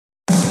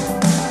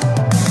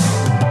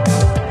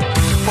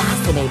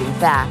fascinating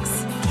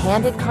facts,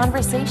 candid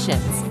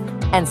conversations,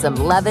 and some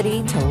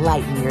levity to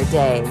lighten your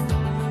day.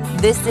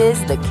 This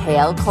is The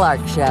Cale Clark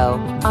Show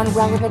on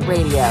Relevant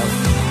Radio.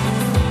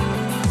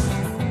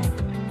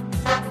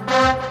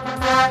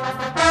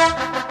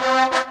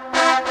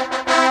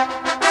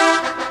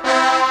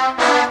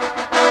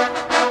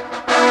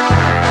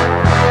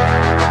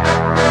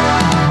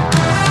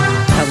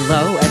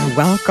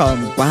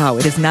 Welcome. Wow,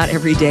 it is not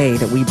every day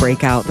that we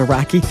break out the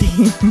Rocky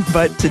theme,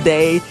 but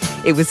today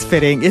it was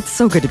fitting. It's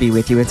so good to be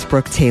with you. It's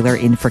Brooke Taylor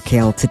in for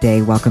Cale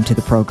today. Welcome to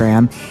the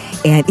program.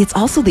 And it's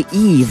also the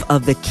eve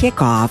of the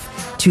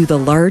kickoff to the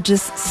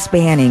largest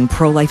spanning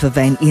pro-life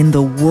event in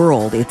the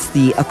world. It's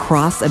the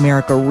Across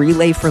America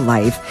Relay for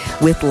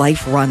Life with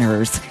Life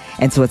Runners.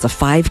 And so it's a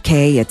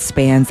 5K. It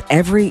spans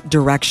every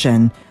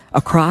direction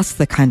across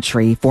the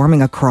country,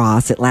 forming a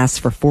cross. It lasts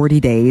for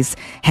 40 days,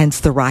 hence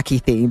the Rocky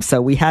theme.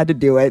 So we had to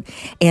do it.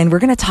 And we're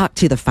going to talk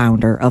to the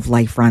founder of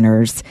Life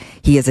Runners.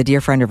 He is a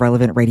dear friend of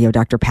Relevant Radio,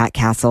 Dr. Pat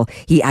Castle.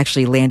 He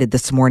actually landed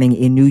this morning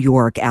in New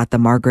York at the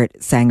Margaret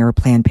Sanger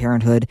Planned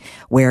Parenthood,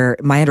 where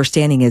my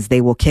understanding is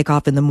they will kick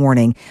off in the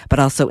morning, but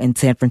also in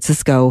San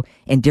Francisco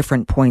and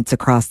different points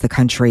across the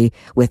country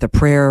with a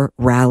prayer,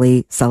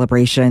 rally,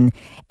 celebration.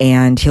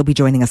 And he'll be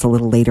joining us a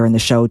little later in the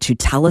show to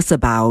tell us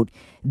about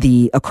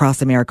the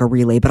Across America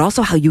Relay, but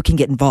also how you can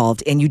get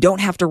involved. And you don't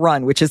have to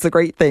run, which is a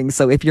great thing.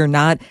 So if you're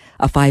not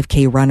a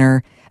 5K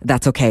runner,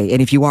 that's okay.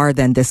 And if you are,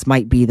 then this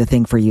might be the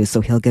thing for you. So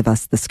he'll give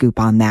us the scoop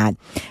on that.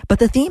 But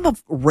the theme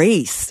of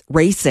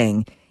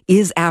racing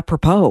is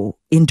apropos: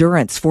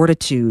 endurance,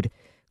 fortitude,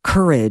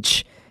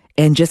 courage,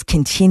 and just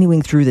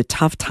continuing through the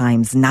tough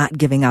times, not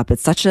giving up.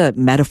 It's such a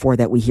metaphor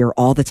that we hear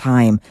all the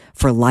time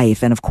for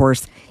life. And of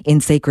course,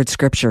 in sacred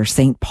scripture,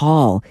 St.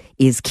 Paul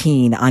is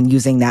keen on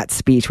using that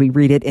speech. We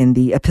read it in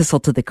the Epistle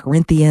to the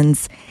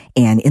Corinthians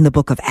and in the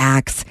book of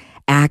Acts.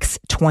 Acts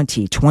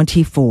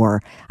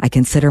 20:24, I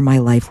consider my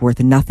life worth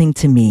nothing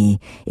to me,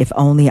 if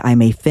only I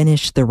may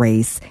finish the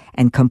race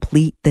and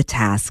complete the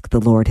task the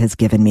Lord has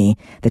given me,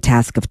 the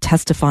task of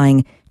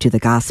testifying to the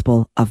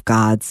gospel of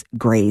God's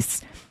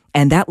grace.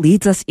 And that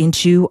leads us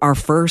into our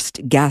first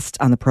guest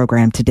on the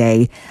program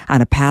today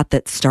on a path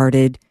that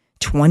started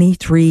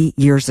 23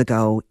 years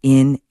ago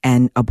in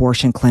an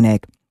abortion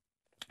clinic.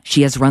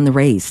 She has run the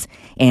race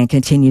and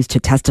continues to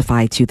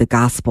testify to the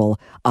gospel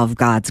of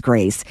God's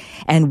grace.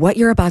 And what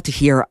you're about to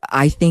hear,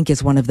 I think,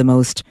 is one of the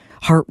most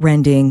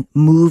heartrending,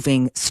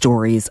 moving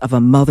stories of a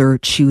mother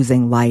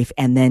choosing life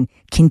and then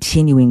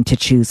continuing to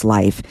choose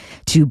life,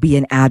 to be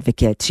an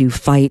advocate, to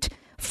fight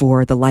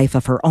for the life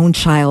of her own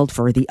child,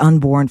 for the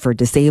unborn, for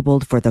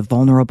disabled, for the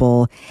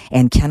vulnerable,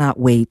 and cannot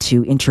wait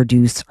to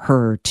introduce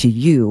her to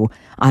you.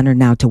 Honored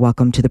now to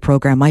welcome to the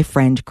program my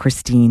friend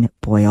Christine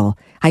Boyle.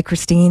 Hi,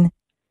 Christine.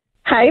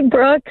 Hi,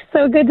 Brooke.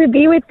 So good to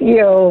be with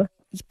you.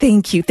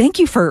 Thank you. Thank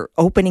you for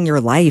opening your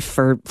life,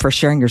 for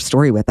sharing your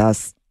story with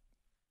us.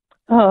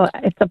 Oh,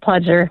 it's a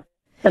pleasure.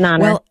 It's an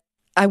honor. Well,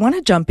 I want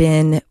to jump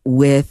in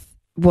with,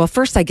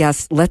 first, I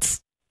guess,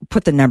 let's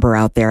put the number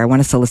out there. I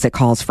want to solicit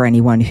calls for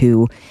anyone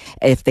who,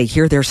 if they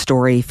hear their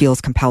story,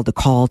 feels compelled to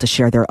call to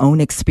share their own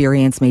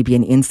experience, maybe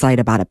an insight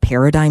about a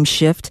paradigm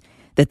shift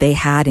that they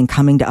had in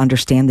coming to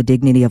understand the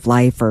dignity of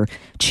life or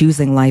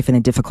choosing life in a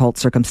difficult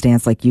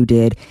circumstance like you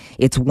did.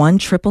 It's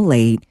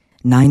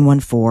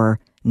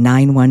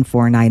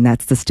 1-888-914-9149.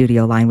 That's the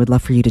studio line. We'd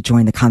love for you to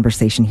join the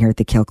conversation here at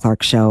the Cale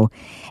Clark Show.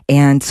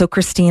 And so,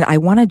 Christine, I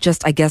want to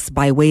just, I guess,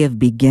 by way of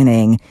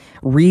beginning,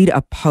 read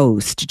a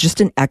post,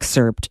 just an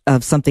excerpt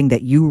of something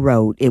that you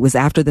wrote. It was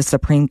after the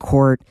Supreme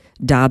Court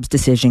Dobbs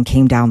decision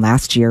came down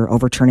last year,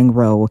 overturning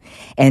Roe,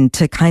 and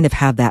to kind of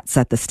have that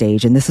set the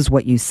stage. And this is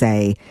what you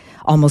say.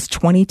 Almost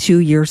 22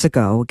 years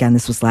ago, again,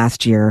 this was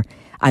last year,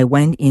 I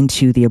went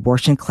into the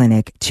abortion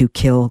clinic to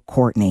kill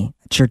Courtney,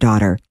 it's your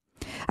daughter.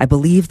 I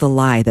believed the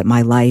lie that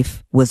my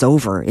life was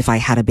over if I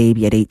had a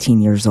baby at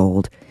 18 years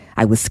old.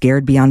 I was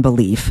scared beyond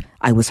belief.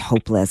 I was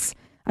hopeless.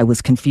 I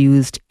was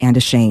confused and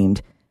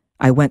ashamed.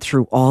 I went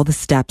through all the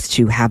steps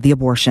to have the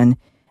abortion,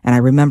 and I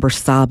remember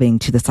sobbing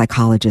to the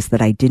psychologist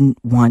that I didn't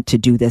want to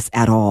do this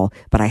at all,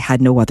 but I had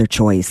no other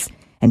choice.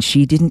 And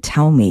she didn't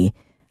tell me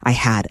I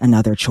had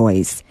another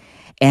choice.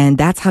 And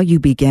that's how you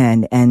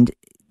begin. And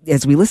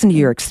as we listen to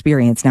your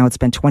experience, now it's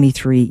been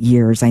 23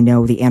 years. I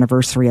know the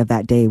anniversary of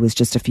that day was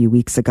just a few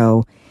weeks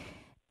ago.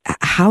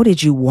 How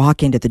did you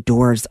walk into the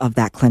doors of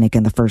that clinic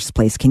in the first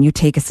place? Can you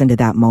take us into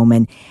that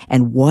moment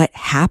and what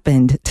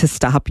happened to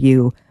stop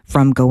you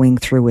from going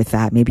through with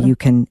that? Maybe you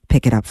can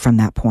pick it up from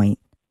that point.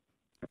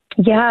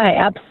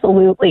 Yeah,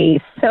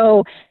 absolutely.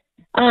 So,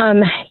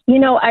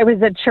 I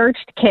was a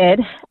churched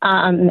kid.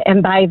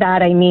 And by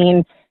that, I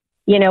mean,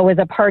 was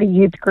a part of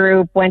youth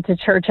group, went to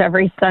church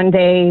every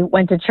Sunday,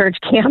 went to church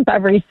camp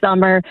every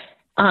summer.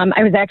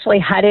 I was actually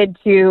headed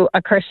to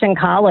a Christian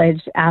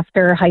college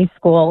after high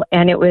school,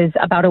 and it was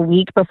about a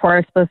week before I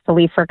was supposed to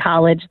leave for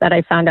college that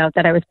I found out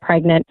that I was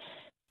pregnant.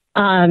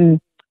 I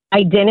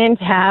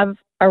didn't have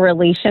a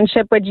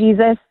relationship with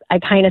Jesus. I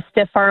kind of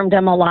stiff-armed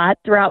him a lot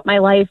throughout my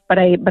life, but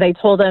I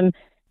told him,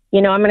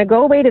 I'm going to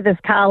go away to this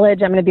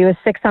college. I'm going to be with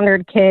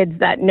 600 kids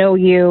that know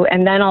you,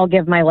 and then I'll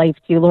give my life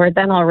to you, Lord.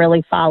 Then I'll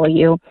really follow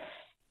you.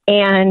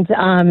 And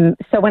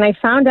so when I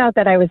found out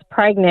that I was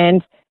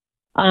pregnant,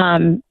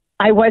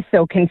 I was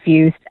so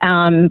confused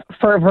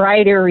for a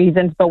variety of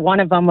reasons, but one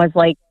of them was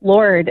like,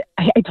 Lord,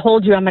 I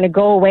told you I'm going to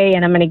go away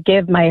and I'm going to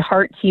give my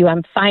heart to you.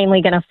 I'm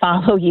finally going to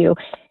follow you.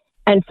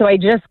 And so I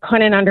just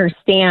couldn't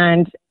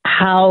understand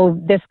how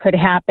this could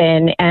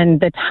happen and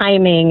the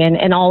timing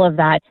and all of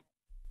that.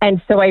 And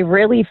so I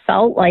really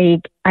felt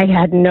like I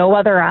had no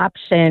other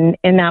option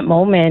in that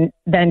moment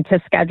than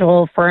to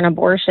schedule for an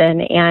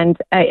abortion. And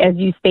as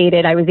you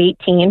stated, I was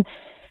 18.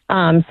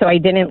 So I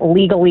didn't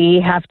legally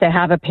have to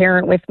have a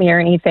parent with me or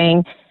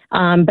anything.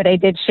 But I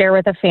did share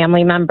with a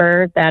family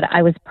member that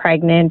I was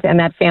pregnant, and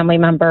that family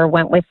member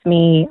went with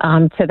me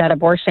to that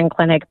abortion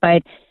clinic.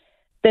 But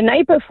the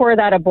night before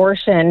that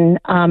abortion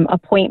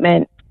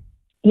appointment,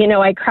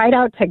 I cried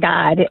out to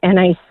God and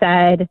I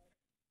said,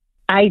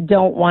 I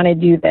don't want to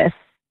do this.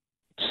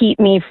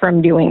 Keep me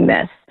from doing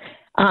this.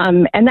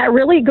 And that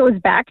really goes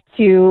back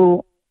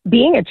to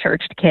being a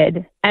church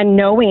kid and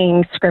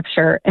knowing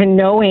scripture and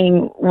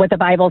knowing what the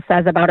Bible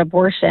says about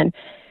abortion.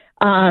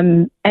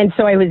 And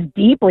so I was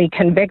deeply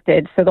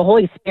convicted. So the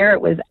Holy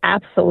Spirit was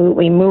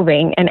absolutely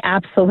moving and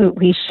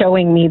absolutely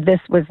showing me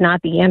this was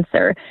not the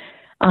answer.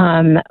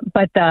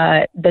 But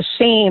the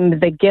shame,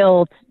 the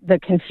guilt, the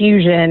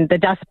confusion, the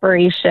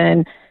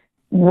desperation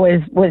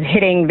was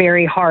hitting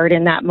very hard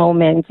in that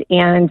moment.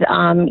 And,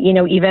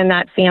 even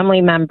that family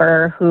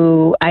member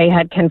who I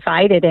had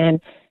confided in,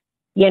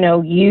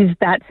 used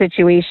that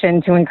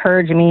situation to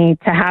encourage me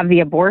to have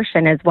the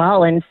abortion as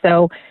well. And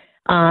so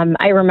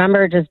I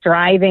remember just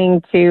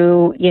driving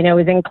to, it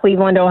was in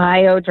Cleveland,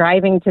 Ohio,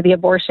 driving to the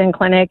abortion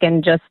clinic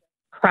and just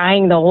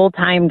crying the whole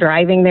time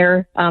driving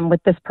there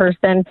with this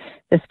person,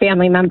 this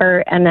family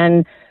member, and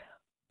then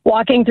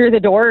walking through the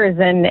doors.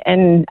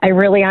 And I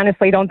really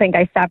honestly don't think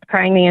I stopped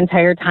crying the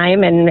entire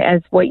time. And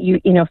as what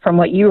from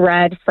what you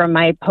read from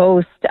my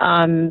post,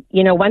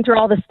 went through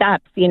all the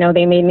steps.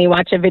 They made me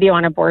watch a video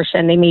on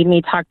abortion. They made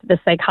me talk to the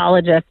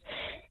psychologist.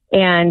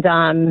 And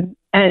that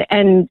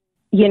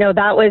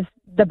was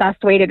the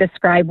best way to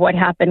describe what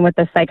happened with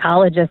the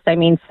psychologist. I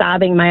mean,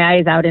 sobbing my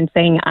eyes out and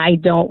saying, I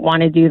don't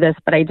want to do this,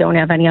 but I don't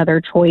have any other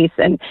choice.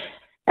 And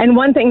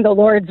one thing the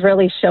Lord's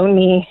really shown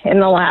me in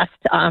the last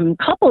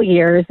couple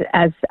years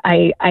as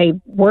I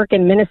work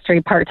in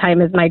ministry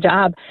part-time as my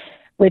job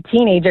with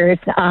teenagers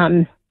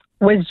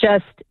was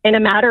just in a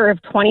matter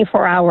of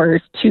 24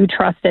 hours, 2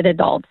 trusted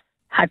adults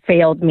had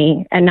failed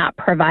me and not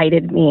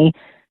provided me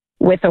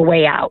with a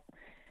way out.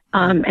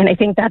 And I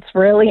think that's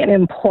really an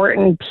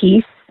important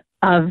piece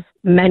of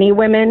many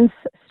women's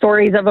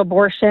stories of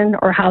abortion,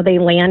 or how they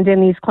land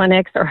in these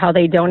clinics, or how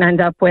they don't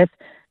end up with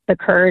the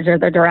courage or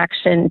the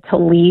direction to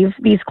leave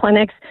these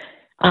clinics.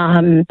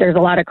 There's a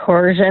lot of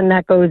coercion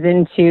that goes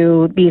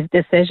into these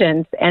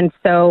decisions. And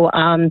so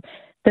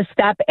the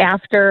step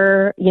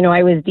after,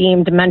 I was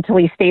deemed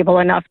mentally stable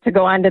enough to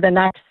go on to the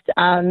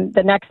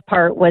next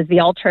part was the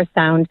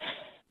ultrasound.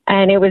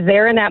 And it was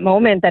there in that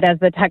moment that as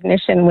the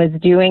technician was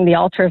doing the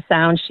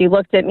ultrasound, she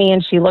looked at me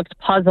and she looked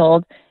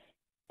puzzled.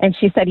 And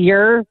she said,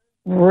 "You're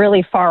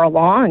really far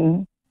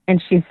along."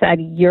 And she said,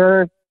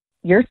 you're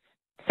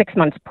 6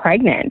 months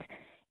pregnant.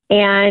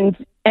 And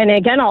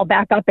again, I'll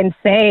back up and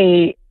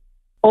say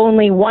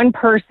only one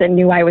person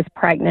knew I was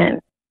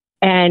pregnant,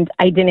 and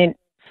I didn't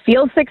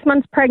feel 6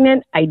 months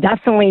pregnant. I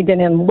definitely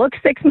didn't look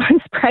 6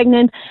 months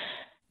pregnant.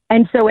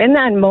 And so in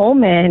that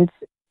moment,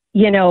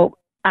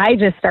 I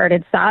just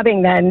started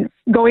sobbing, then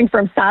going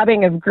from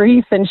sobbing of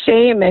grief and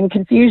shame and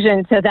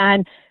confusion to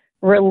then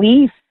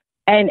relief.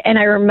 And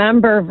I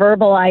remember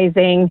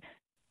verbalizing,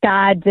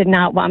 God did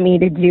not want me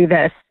to do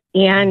this.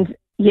 And,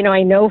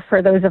 I know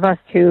for those of us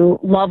who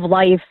love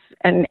life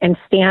and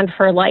stand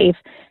for life,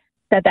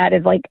 that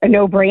is like a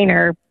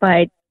no-brainer.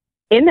 But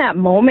in that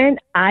moment,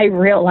 I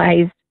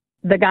realized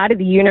the God of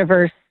the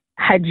universe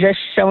had just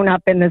shown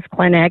up in this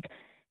clinic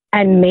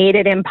and made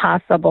it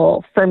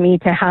impossible for me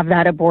to have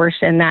that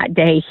abortion that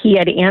day. He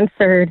had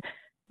answered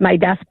my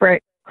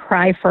desperate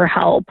cry for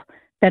help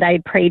that I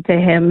had prayed to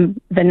him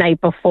the night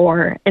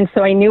before. And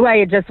so I knew I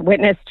had just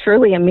witnessed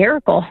truly a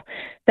miracle,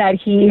 that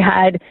he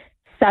had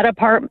set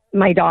apart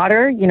my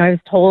daughter. I was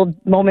told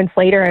moments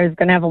later I was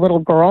going to have a little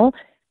girl.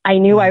 I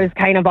knew I was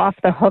kind of off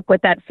the hook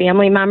with that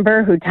family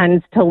member who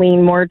tends to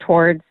lean more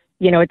towards,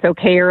 it's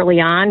okay early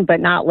on, but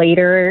not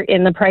later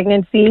in the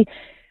pregnancy.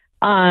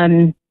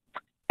 So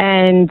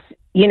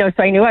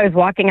I knew I was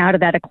walking out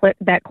of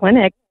that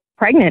clinic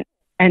pregnant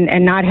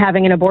and not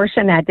having an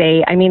abortion that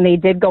day. I mean, they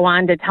did go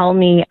on to tell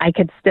me I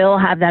could still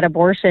have that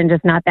abortion,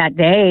 just not that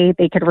day.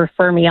 They could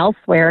refer me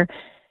elsewhere.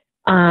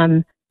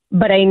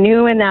 But I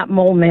knew in that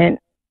moment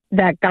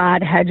that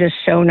God had just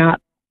shown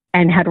up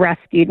and had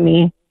rescued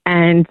me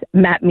and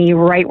met me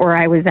right where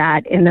I was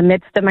at, in the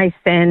midst of my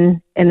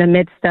sin, in the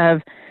midst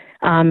of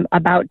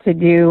about to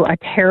do a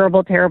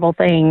terrible, terrible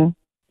thing.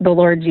 The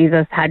Lord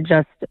Jesus had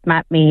just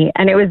met me.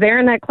 And it was there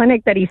in that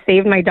clinic that he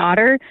saved my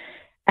daughter.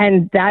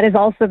 And that is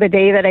also the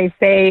day that I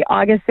say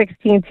August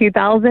 16,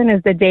 2000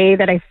 is the day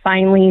that I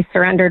finally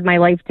surrendered my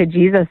life to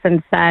Jesus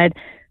and said,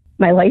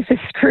 my life is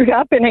screwed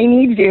up and I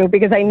need you,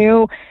 because I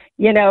knew,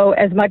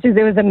 as much as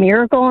it was a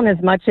miracle and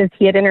as much as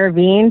he had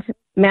intervened,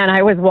 man,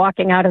 I was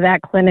walking out of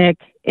that clinic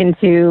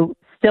into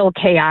still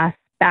chaos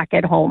back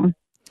at home.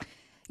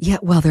 Yeah,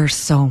 well, there's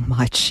so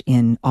much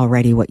in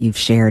already what you've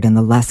shared and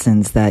the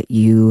lessons that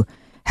you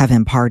have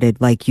imparted.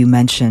 Like you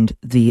mentioned,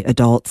 the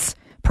adults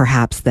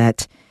perhaps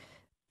that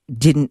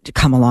didn't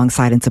come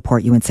alongside and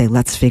support you and say,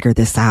 let's figure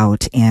this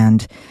out.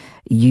 And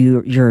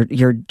your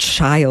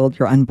child,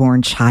 your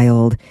unborn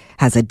child,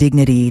 has a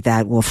dignity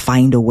that will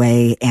find a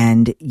way.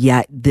 And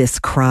yet this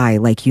cry,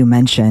 like you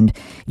mentioned,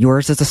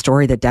 yours is a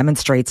story that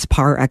demonstrates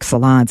par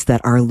excellence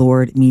that our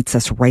Lord meets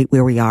us right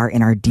where we are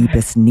in our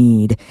deepest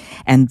need.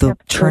 And the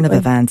turn of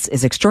events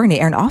is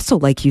extraordinary. And also,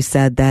 like you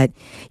said, that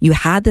you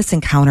had this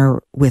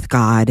encounter with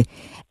God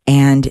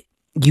and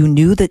you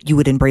knew that you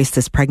would embrace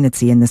this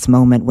pregnancy in this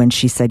moment when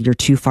she said you're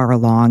too far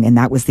along, and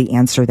that was the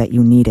answer that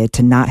you needed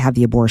to not have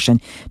the abortion,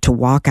 to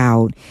walk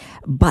out.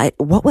 But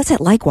what was it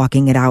like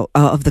walking it out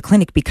of the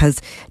clinic? Because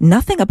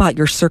nothing about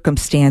your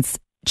circumstance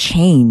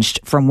changed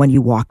from when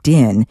you walked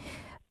in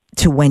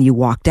to when you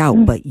walked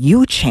out, but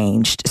you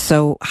changed.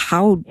 So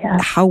how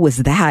was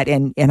that?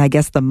 And I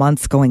guess the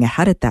months going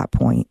ahead at that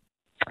point.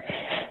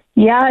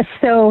 Yeah,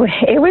 so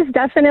it was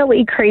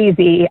definitely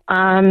crazy.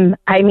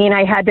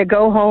 I had to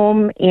go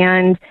home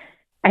and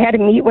I had to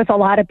meet with a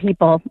lot of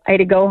people. I had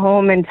to go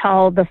home and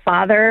tell the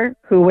father,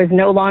 who was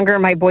no longer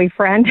my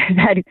boyfriend,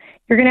 that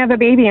you're going to have a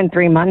baby in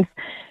 3 months.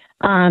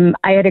 I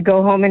had to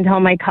go home and tell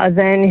my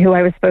cousin, who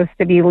I was supposed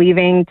to be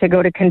leaving to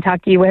go to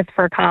Kentucky with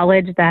for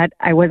college, that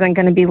I wasn't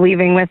going to be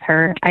leaving with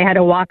her. I had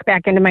to walk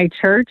back into my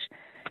church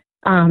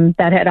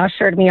that had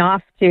ushered me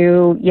off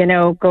to,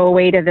 go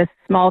away to this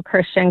small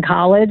Christian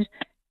college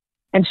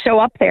and show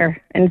up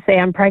there and say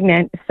I'm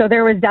pregnant. So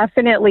there was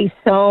definitely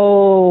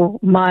so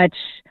much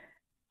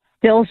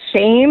still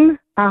shame,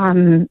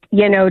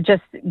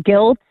 just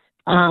guilt.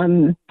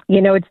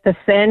 It's the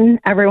sin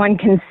everyone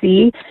can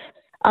see.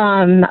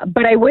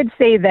 But I would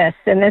say this,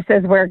 and this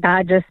is where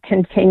God just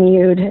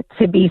continued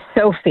to be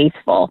so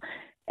faithful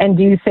and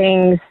do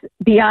things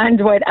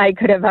beyond what I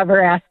could have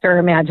ever asked or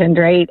imagined,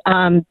 right?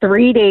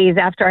 3 days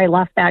after I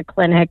left that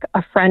clinic,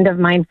 a friend of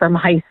mine from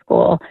high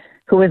school,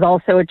 who was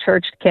also a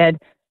church kid,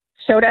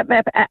 showed up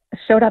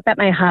at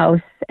my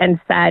house and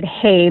said,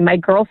 hey, my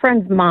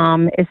girlfriend's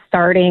mom is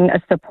starting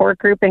a support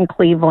group in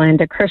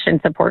Cleveland, a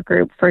Christian support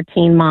group for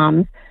teen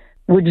moms.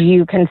 Would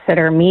you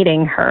consider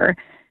meeting her?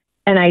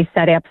 And I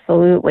said,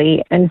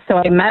 absolutely. And so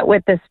I met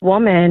with this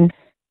woman.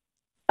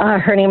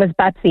 Her name was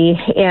Betsy,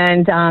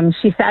 and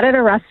she sat at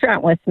a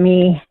restaurant with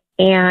me,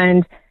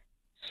 and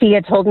she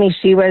had told me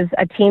she was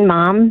a teen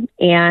mom,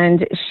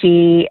 and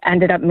she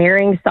ended up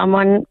marrying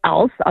someone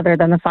else other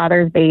than the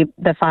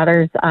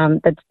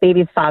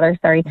baby's father,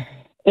 sorry.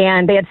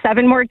 And they had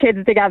 7 more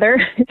kids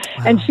together.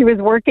 Wow. And she was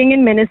working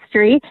in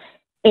ministry,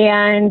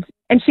 and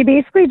she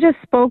basically just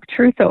spoke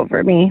truth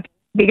over me,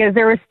 because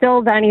there was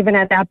still then, even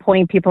at that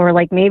point, people were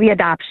like, maybe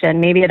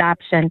adoption.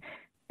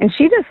 And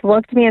she just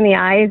looked me in the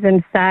eyes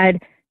and said,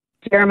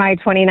 Jeremiah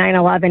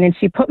 29:11, and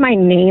she put my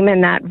name in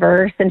that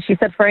verse, and she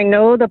said, for I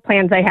know the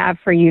plans I have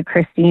for you,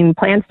 Christine,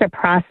 plans to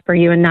prosper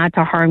you and not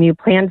to harm you,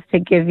 plans to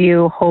give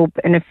you hope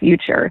and a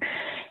future.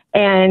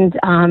 And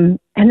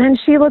then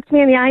she looked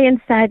me in the eye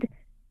and said,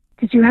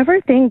 did you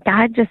ever think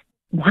God just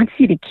wants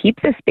you to keep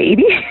this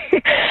baby?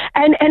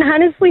 and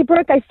honestly,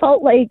 Brooke, I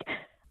felt like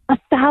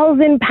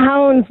 1,000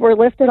 pounds were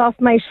lifted off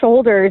my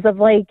shoulders of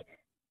like,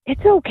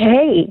 it's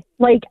okay.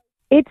 Like,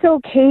 it's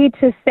okay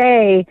to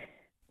say,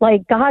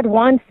 like, God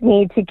wants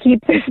me to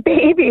keep this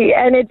baby.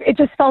 And it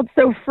just felt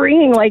so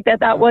freeing, like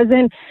that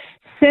wasn't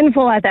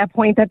sinful at that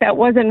point, that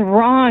wasn't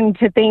wrong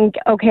to think,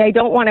 okay, I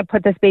don't want to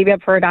put this baby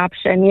up for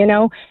adoption,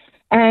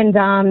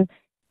 And,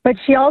 but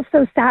she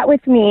also sat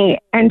with me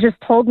and just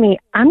told me,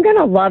 I'm going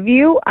to love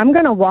you. I'm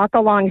going to walk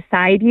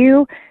alongside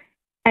you,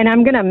 and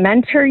I'm going to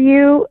mentor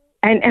you.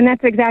 And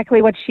that's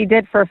exactly what she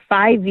did for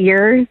 5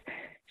 years.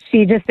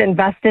 She just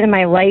invested in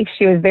my life.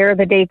 She was there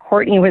the day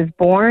Courtney was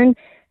born.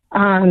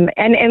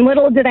 And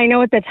little did I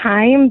know at the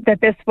time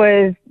that this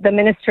was the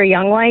Ministry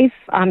Young Life,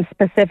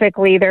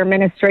 specifically their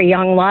Ministry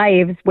Young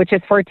Lives, which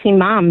is for teen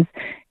moms.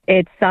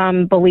 It's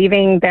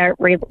believing that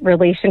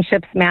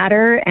relationships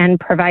matter and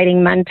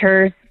providing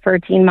mentors for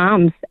teen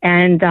moms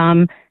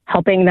and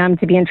helping them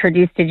to be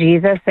introduced to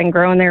Jesus and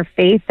grow in their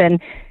faith. And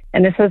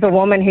this was a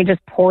woman who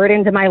just poured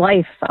into my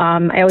life.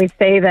 I always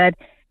say that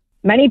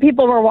many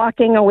people were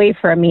walking away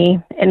from me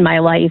in my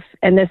life,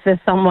 and this is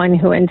someone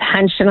who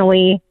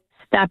intentionally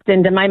stepped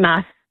into my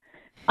mess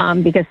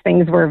because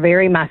things were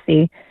very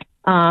messy,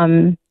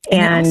 and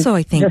also,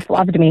 I think, just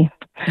loved me.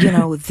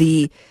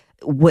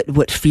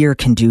 What fear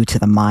can do to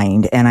the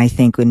mind, and I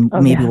think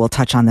we'll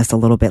touch on this a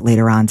little bit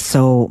later on.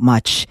 So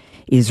much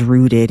is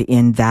rooted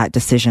in that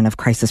decision of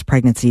crisis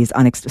pregnancies.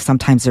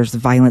 Sometimes there's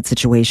violent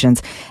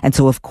situations, and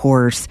so of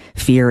course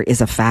fear is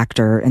a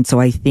factor. And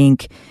so I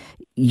think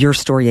your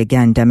story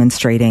again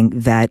demonstrating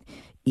that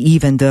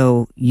even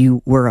though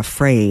you were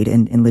afraid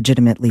and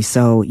legitimately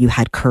so, you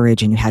had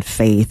courage and you had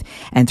faith.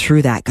 And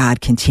through that,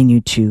 God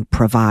continued to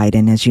provide.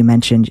 And as you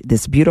mentioned,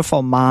 this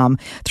beautiful mom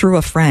through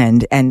a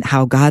friend, and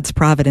how God's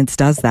providence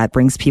does that,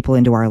 brings people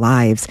into our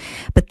lives.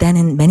 But then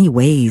in many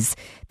ways,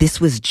 this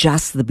was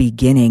just the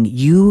beginning.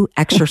 You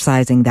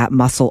exercising that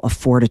muscle of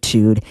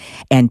fortitude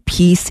and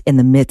peace in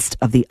the midst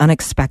of the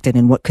unexpected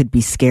and what could be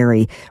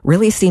scary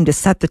really seemed to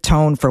set the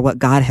tone for what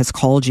God has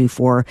called you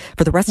for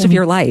the rest of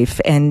your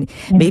life. And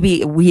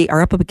maybe we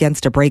are up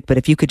against a break, but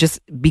if you could just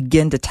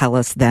begin to tell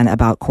us then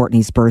about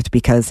Courtney's birth,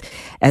 because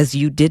as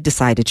you did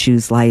decide to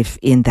choose life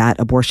in that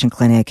abortion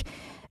clinic,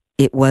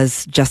 it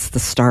was just the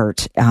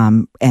start.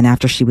 And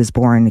after she was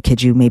born,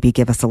 could you maybe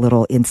give us a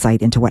little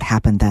insight into what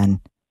happened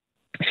then?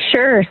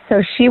 Sure.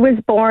 So she was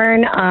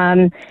born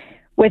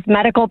with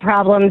medical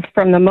problems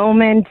from the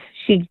moment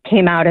she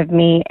came out of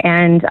me,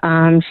 and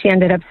she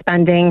ended up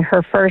spending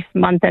her first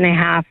month and a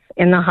half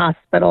in the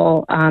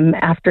hospital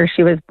after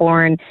she was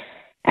born.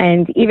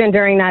 And even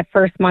during that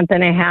first month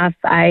and a half,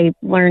 I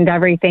learned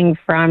everything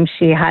from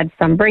she had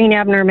some brain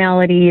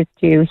abnormalities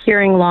to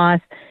hearing loss,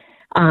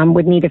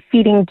 would need a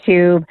feeding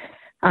tube.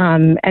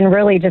 And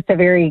really just a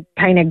very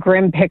kind of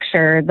grim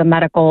picture the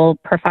medical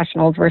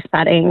professionals were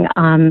setting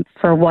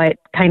for what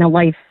kind of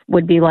life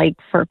would be like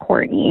for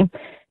Courtney.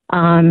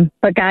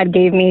 But God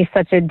gave me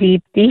such a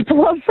deep, deep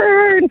love for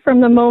her. And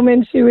from the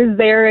moment she was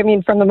there, I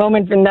mean, from the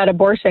moment in that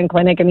abortion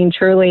clinic, I mean,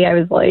 truly, I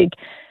was like,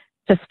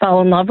 just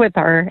fell in love with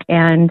her.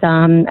 And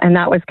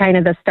that was kind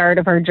of the start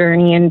of our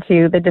journey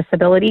into the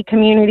disability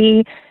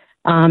community,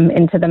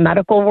 into the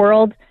medical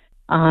world.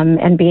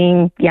 And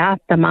being,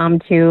 the mom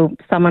to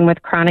someone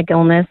with chronic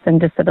illness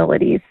and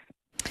disabilities.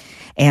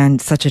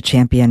 And such a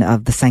champion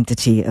of the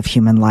sanctity of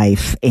human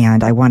life.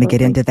 And I want to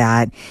get into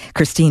that.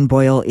 Christine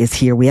Boyle is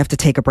here. We have to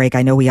take a break.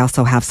 I know we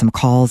also have some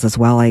calls as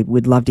well. I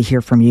would love to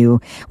hear from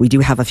you. We do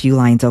have a few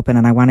lines open,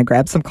 and I want to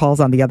grab some calls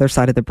on the other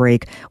side of the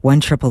break.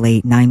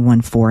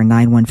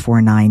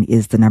 1-888-914-9149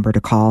 is the number to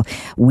call.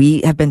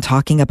 We have been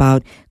talking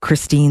about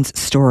Christine's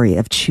story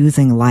of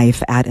choosing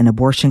life at an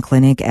abortion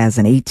clinic as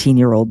an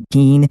 18-year-old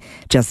teen,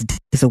 just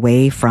days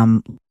away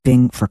from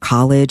leaving for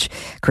college.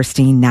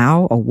 Christine,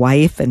 now a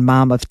wife and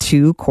mom of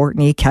two,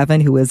 Courtney,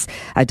 Kevin, who is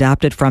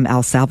adopted from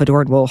El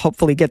Salvador, and we'll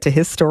hopefully get to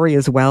his story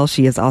as well.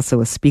 She is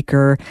also a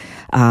speaker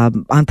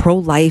on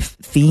pro-life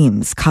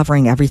themes,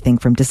 covering everything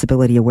from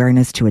disability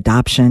awareness to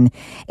adoption.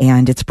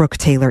 And it's Brooke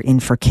Taylor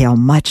in for Kale.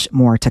 Much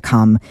more to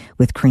come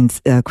with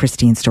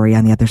Christine's story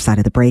on the other side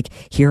of the break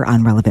here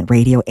on Relevant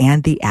Radio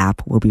and the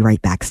app. We'll be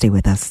right back. Stay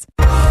with us.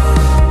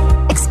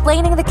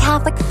 Explaining the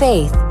Catholic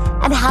faith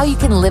and how you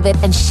can live it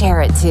and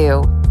share it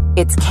too.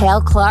 It's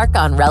Kale Clark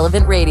on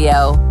Relevant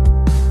Radio.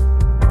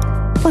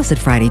 Blessed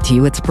Friday to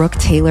you. It's Brooke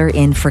Taylor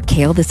in for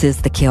Kale. This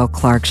is the Kale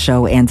Clark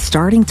Show. And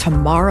starting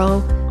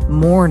tomorrow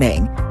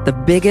morning, the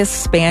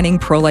biggest spanning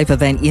pro-life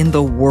event in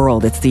the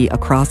world. It's the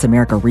Across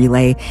America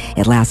Relay.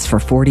 It lasts for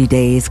 40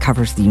 days,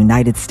 covers the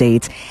United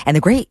States. And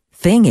the great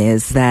thing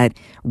is that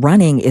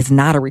running is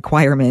not a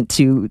requirement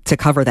to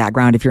cover that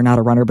ground if you're not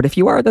a runner. But if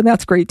you are, then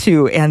that's great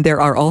too. And there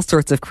are all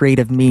sorts of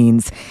creative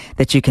means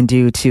that you can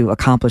do to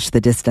accomplish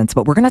the distance.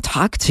 But we're going to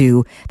talk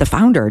to the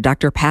founder,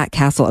 Dr. Pat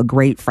Castle, a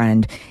great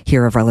friend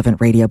here of Relevant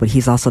Radio, but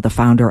he's also the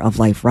founder of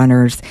Life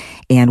Runners,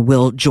 and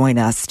will join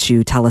us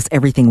to tell us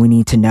everything we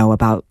need to know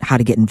about how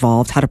to get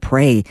involved, how to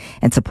pray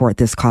and support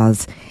this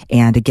cause.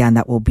 And again,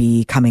 that will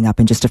be coming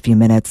up in just a few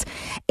minutes.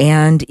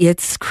 And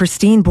it's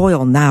Christine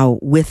Boyle now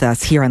with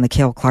us here on the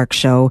Kale Clark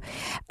Show.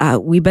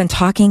 We've been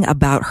talking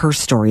about her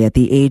story at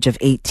the age of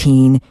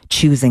 18,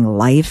 choosing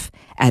life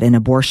at an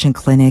abortion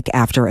clinic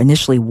after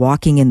initially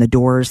walking in the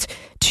doors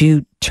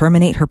to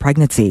terminate her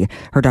pregnancy.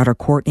 Her daughter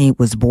Courtney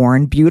was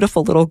born,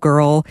 beautiful little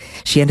girl.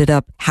 She ended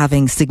up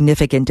having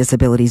significant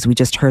disabilities. We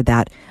just heard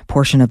that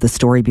portion of the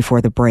story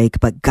before the break,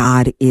 but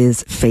God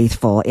is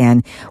faithful.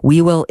 And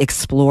we will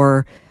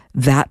explore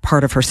that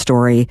part of her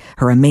story,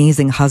 her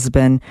amazing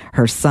husband,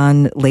 her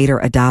son later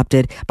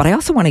adopted. But I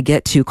also want to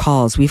get to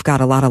calls. We've got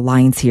a lot of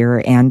lines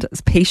here and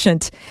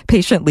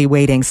patiently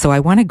waiting. So I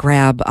want to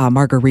grab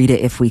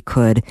Margarita, if we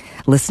could,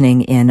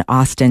 listening in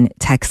Austin,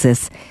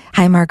 Texas.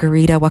 Hi,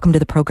 Margarita. Welcome to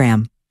the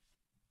program.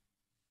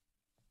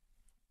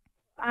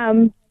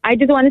 I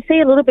just want to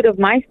say a little bit of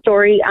my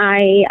story.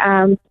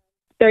 I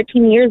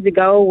 13 years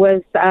ago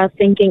was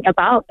thinking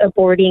about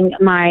aborting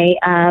my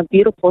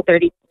beautiful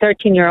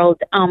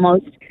 13-year-old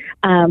almost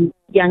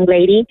young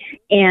lady.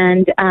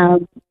 And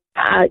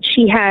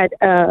she had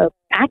an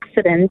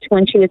accident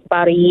when she was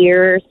about a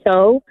year or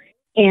so.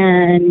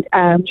 And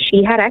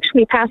she had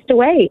actually passed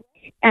away.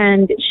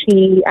 And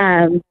she,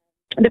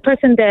 the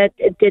person that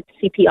did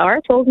CPR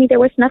told me there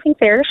was nothing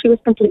there. She was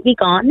completely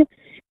gone.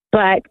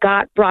 But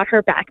God brought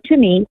her back to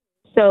me.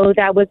 So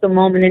that was a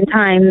moment in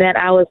time that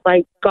I was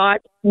like, God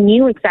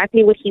knew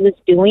exactly what he was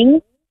doing.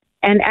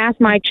 And as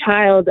my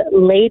child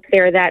laid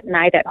there that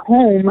night at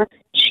home,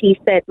 she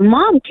said,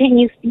 Mom, can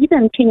you see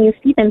them? Can you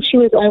see them? She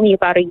was only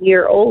about a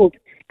year old.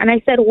 And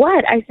I said,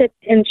 what?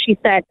 And she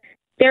said,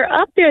 they're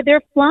up there.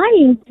 They're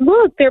flying.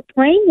 Look, they're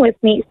playing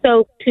with me.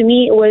 So to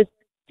me, it was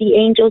the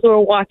angels were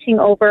watching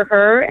over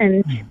her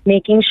and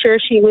making sure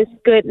she was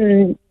good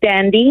and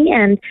dandy,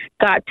 and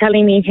God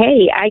telling me,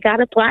 hey, I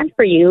got a plan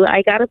for you.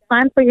 I got a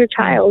plan for your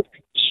child.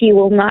 She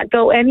will not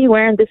go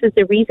anywhere, and this is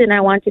the reason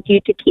I wanted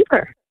you to keep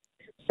her.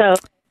 So,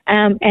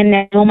 and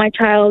now my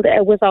child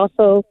was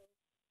also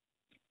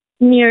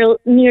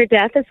near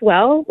death as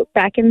well.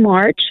 Back in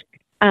March,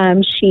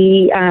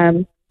 she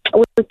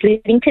was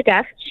bleeding to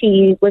death.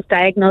 She was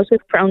diagnosed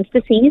with Crohn's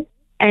disease,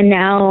 and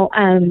now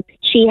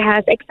she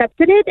has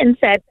accepted it and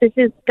said, this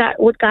is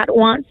what God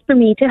wants for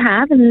me to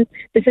have, and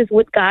this is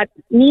what God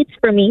needs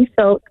for me,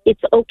 so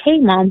it's okay,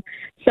 Mom.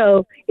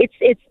 So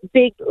it's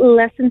big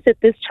lessons that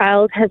this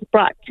child has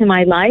brought to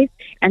my life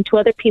and to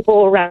other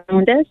people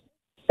around us.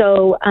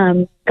 So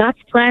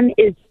God's plan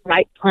is the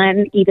right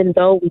plan, even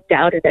though we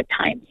doubt it at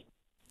times.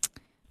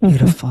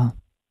 Beautiful.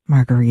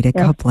 Margarita,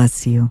 God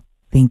bless you.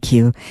 Thank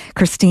you.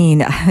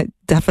 Christine,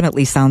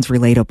 definitely sounds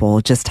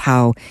relatable, just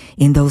how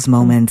in those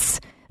moments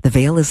the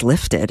veil is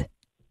lifted.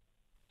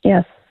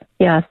 Yes.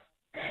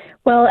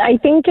 Well, I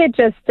think it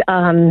just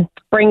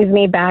brings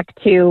me back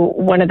to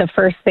one of the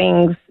first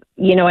things,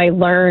 I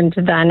learned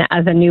then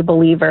as a new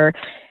believer,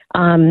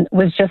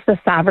 was just the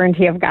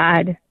sovereignty of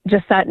God,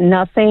 just that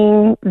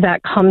nothing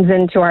that comes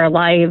into our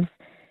lives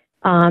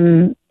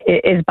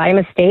is by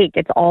mistake.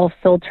 It's all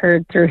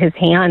filtered through his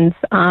hands.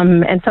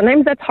 And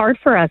sometimes that's hard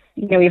for us,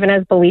 even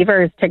as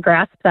believers, to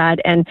grasp that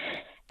and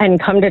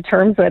come to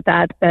terms with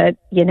that,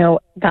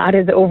 God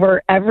is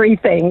over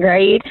everything,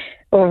 right?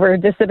 Over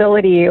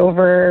disability,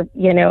 over,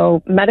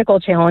 medical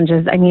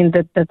challenges. I mean,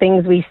 the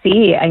things we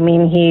see,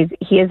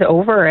 he is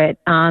over it.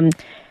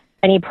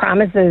 And he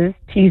promises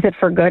to use it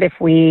for good if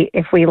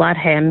we let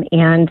him.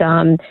 And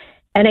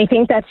I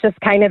think that's just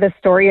kind of the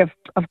story of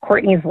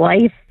Courtney's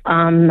life,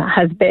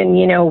 has been,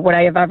 would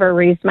I have ever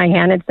raised my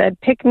hand and said,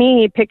 pick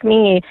me,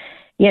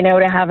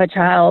 to have a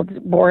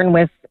child born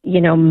with,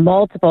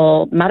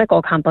 multiple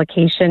medical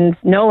complications?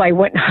 No, I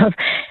wouldn't have.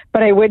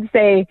 But I would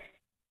say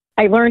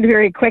I learned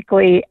very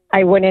quickly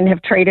I wouldn't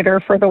have traded her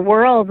for the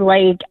world.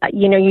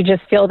 You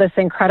just feel this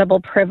incredible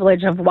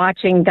privilege of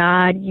watching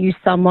God use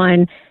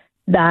someone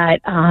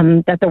that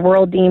the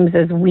world deems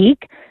as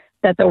weak,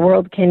 that the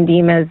world can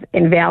deem as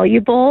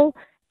invaluable,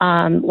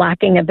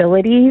 lacking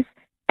abilities.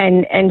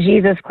 And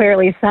Jesus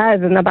clearly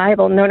says in the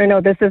Bible,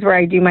 no, this is where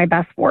I do my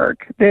best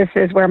work. This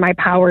is where my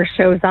power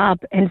shows up.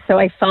 And so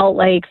I felt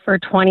like for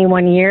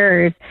 21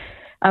 years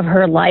of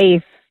her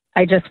life,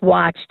 I just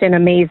watched in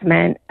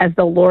amazement as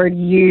the Lord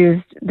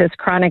used this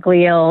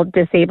chronically ill,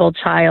 disabled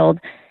child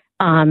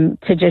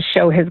to just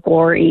show his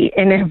glory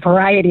in a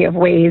variety of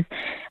ways.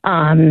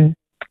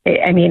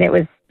 It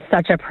was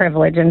such a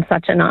privilege and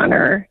such an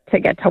honor to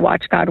get to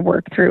watch God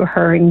work through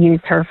her and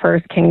use her for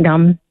his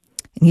kingdom.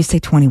 And you say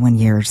 21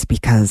 years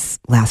because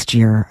last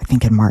year, I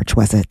think in March,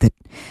 was it, that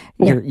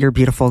your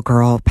beautiful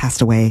girl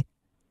passed away?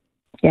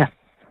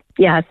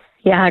 Yes.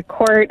 Yeah,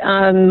 Court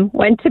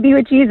went to be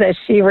with Jesus.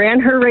 She ran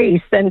her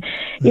race, and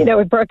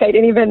Brooke, it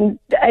didn't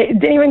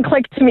even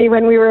click to me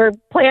when we were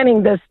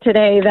planning this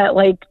today that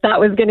that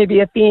was going to be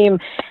a theme.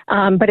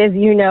 But as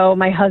you know,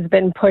 my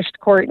husband pushed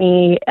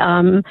Courtney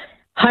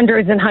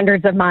hundreds and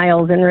hundreds of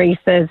miles in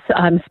races,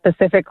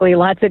 specifically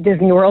lots of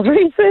Disney World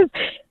races,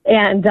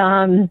 and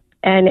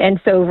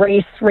so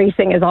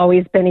racing has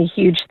always been a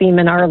huge theme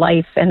in our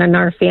life and in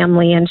our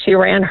family. And she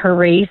ran her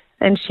race,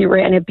 and she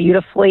ran it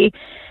beautifully.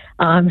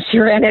 She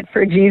ran it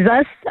for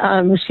Jesus.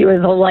 She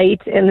was a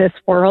light in this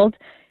world.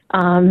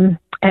 And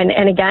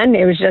again,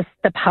 it was just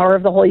the power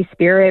of the Holy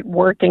Spirit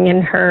working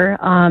in her.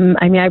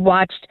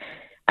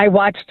 I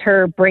watched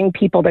her bring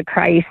people to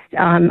Christ.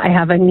 I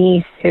have a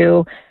niece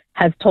who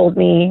has told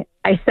me,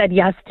 I said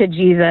yes to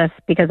Jesus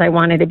because I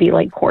wanted to be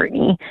like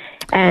Courtney.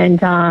 And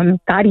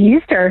God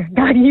used her.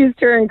 God used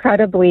her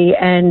incredibly.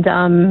 And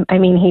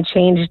he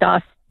changed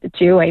us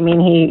too.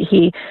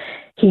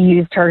 He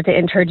used her to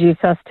introduce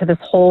us to this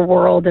whole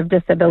world of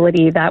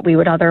disability that we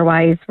would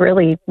otherwise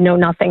really know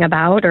nothing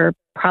about, or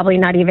probably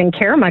not even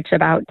care much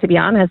about, to be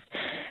honest.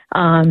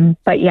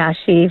 But yeah,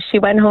 she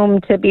went home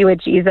to be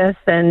with Jesus,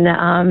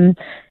 and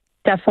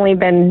definitely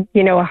been,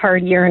 a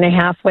hard year and a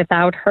half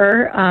without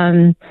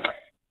her.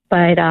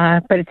 But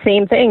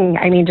same thing.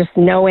 Just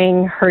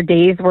knowing her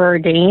days were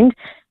ordained.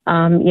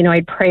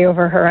 I'd pray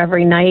over her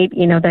every night,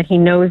 that he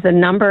knows the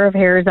number of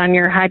hairs on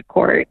your head,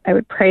 Court. I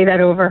would pray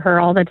that over her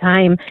all the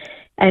time.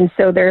 And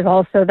so there's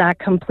also that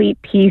complete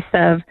piece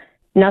of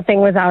nothing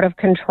was out of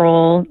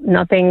control.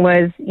 Nothing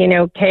was,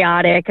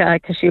 chaotic,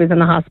 because she was in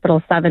the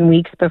hospital 7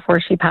 weeks before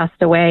she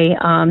passed away.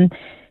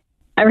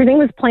 Everything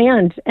was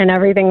planned and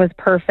everything was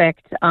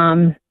perfect.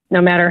 No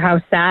matter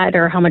how sad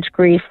or how much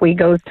grief we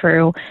go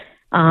through,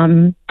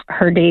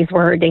 her days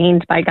were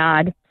ordained by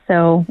God.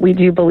 So we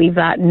do believe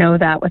that and know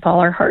that with all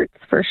our hearts,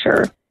 for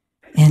sure.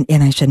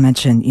 And I should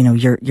mention,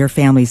 your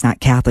family's not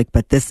Catholic,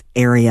 but this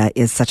area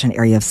is such an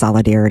area of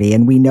solidarity.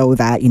 And we know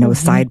that,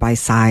 side by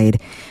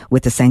side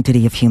with the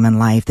sanctity of human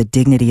life, the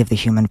dignity of the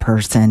human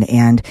person.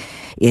 And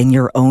in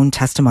your own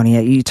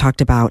testimony, you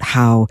talked about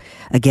how,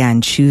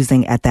 again,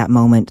 choosing at that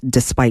moment,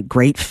 despite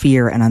great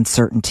fear and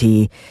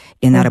uncertainty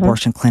in that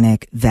abortion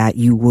clinic, that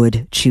you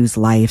would choose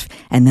life,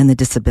 and then the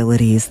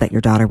disabilities that your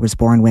daughter was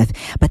born with.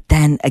 But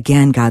then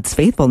again, God's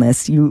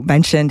faithfulness. You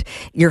mentioned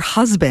your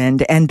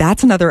husband, and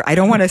that's another, I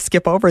don't want to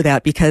skip over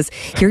that, because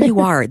here you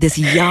are, this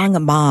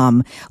young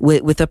mom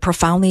with a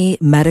profoundly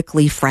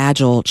medically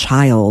fragile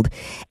child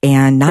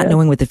and not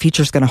knowing what the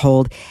future is going to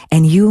hold.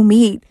 And you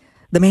meet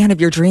the man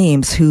of your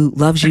dreams who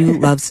loves you,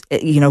 loves,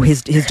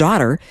 his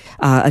daughter,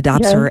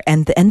 adopts her,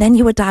 and then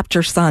you adopt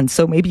your son.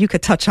 So maybe you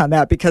could touch on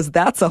that, because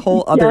that's a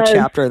whole other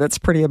chapter. That's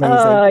pretty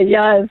amazing.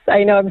 Yes,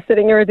 I know. I'm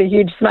sitting here with a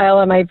huge smile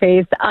on my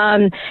face.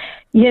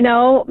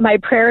 My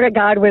prayer to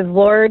God was,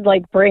 Lord,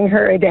 bring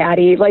her a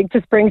daddy,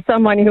 just bring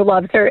someone who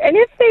loves her. And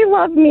if they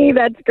love me,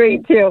 that's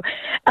great too.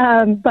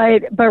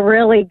 But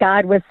really,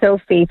 God was so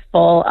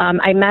faithful.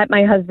 I met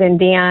my husband,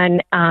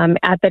 Dan,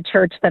 at the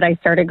church that I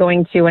started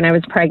going to when I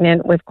was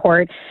pregnant with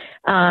Court.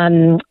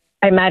 I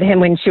met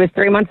him when she was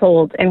 3 months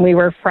old, and we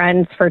were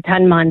friends for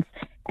 10 months.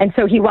 And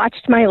so he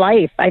watched my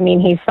life. I mean,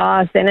 he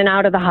saw us in and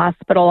out of the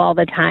hospital all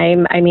the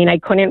time. I mean, I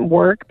couldn't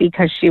work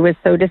because she was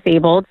so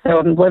disabled. So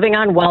I'm living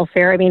on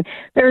welfare. I mean,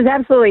 there's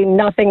absolutely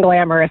nothing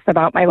glamorous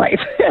about my life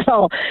at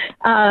all.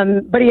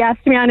 But he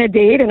asked me on a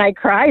date, and I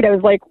cried. I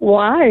was like,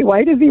 why?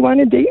 Why does he want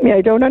to date me?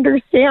 I don't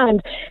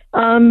understand.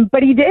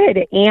 But he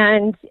did.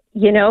 And,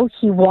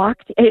 he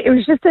walked. It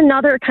was just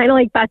another, kind of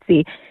like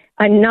Betsy,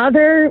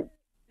 another,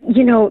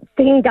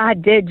 thing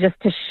God did just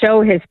to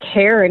show his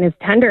care and his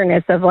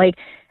tenderness of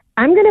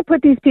I'm going to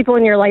put these people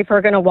in your life who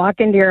are going to walk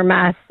into your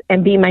mess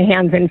and be my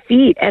hands and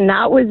feet. And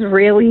that was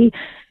really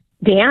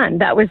Dan.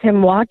 That was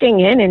him walking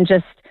in and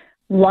just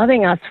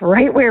loving us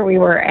right where we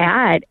were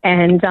at.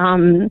 And,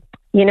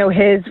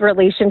 his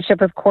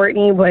relationship with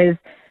Courtney was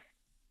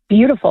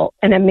beautiful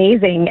and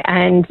amazing.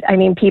 And I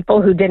mean,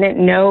 people who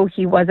didn't know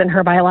he wasn't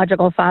her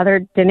biological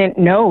father didn't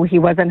know he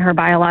wasn't her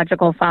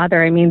biological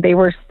father. I mean, they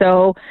were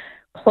so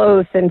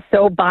close and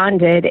so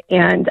bonded,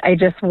 and I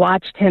just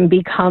watched him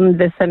become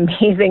this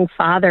amazing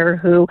father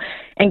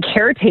and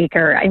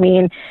caretaker. I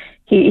mean,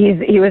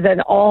 he was an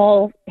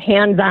all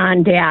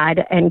hands-on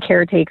dad and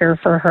caretaker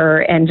for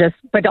her,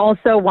 but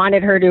also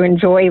wanted her to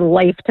enjoy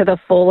life to the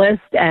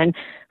fullest, and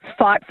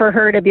fought for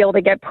her to be able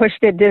to get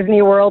pushed at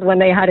Disney World when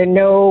they had a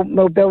no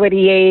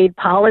mobility aid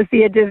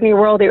policy at Disney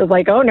World. It was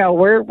like, oh no,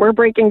 we're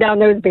breaking down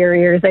those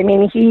barriers. I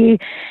mean, he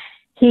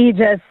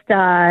just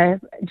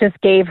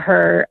gave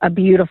her a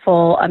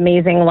beautiful,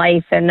 amazing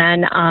life. And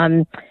then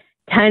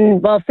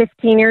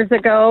 15 years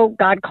ago,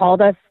 God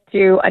called us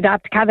to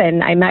adopt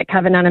Kevin. I met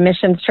Kevin on a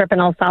missions trip in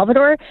El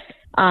Salvador.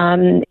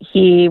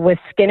 He was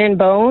skin and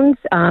bones.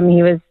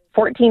 He was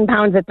 14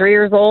 pounds at 3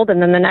 years old.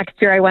 And then the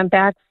next year I went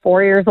back,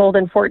 4 years old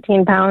and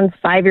 14 pounds,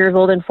 5 years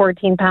old and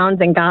 14 pounds.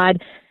 And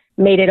God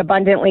made it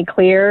abundantly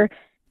clear,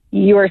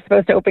 you are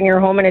supposed to open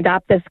your home and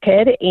adopt this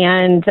kid.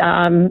 And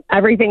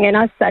everything in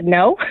us said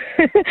no,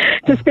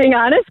 just being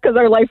honest, because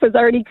our life was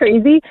already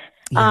crazy.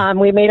 Yeah.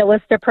 We made a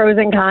list of pros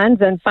and cons.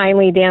 And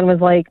finally, Dan was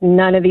like,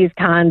 none of these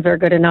cons are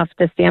good enough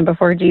to stand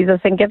before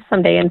Jesus and give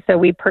someday. And so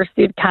we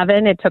pursued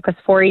Kevin. It took us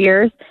 4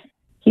 years.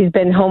 He's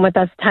been home with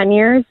us 10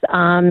 years.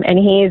 And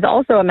he's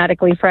also a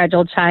medically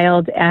fragile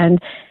child. And,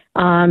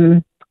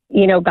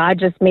 God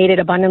just made it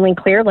abundantly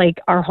clear,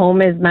 our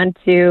home is meant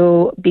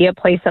to be a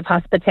place of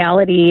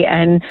hospitality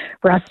and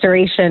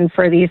restoration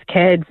for these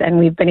kids. And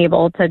we've been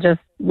able to just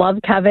love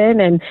Kevin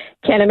and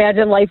can't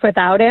imagine life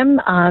without him.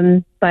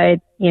 But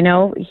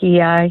within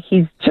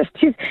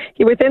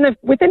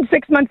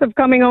 6 months of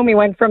coming home, he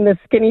went from this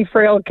skinny,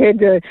 frail kid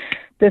to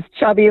this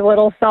chubby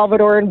little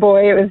Salvadoran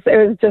boy. It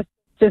was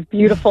just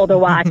beautiful to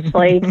watch. He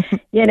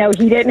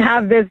didn't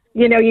have this,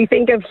 you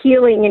think of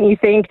healing and you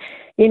think,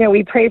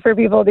 we pray for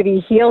people to be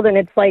healed. And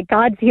it's like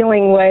God's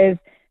healing was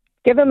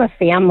give him a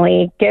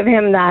family, give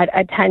him that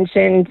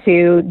attention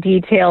to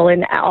detail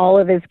in all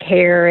of his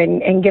care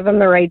and give him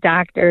the right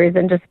doctors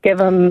and just give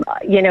him,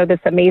 this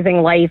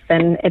amazing life.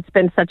 And it's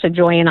been such a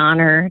joy and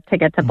honor to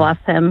get to bless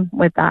him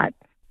with that.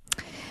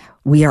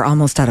 We are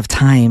almost out of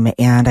time,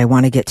 and I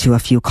want to get to a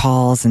few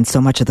calls, and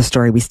so much of the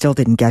story we still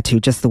didn't get to,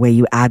 just the way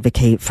you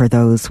advocate for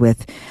those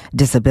with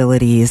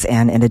disabilities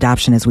and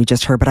adoption, as we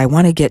just heard. But I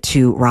want to get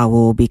to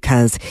Raul,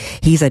 because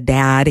he's a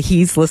dad.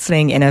 He's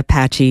listening in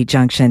Apache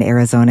Junction,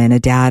 Arizona, and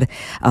a dad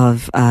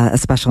of a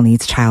special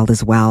needs child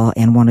as well,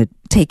 and want to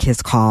take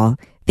his call.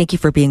 Thank you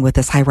for being with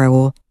us. Hi,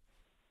 Raul.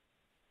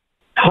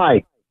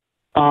 Hi.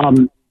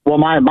 Well,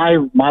 my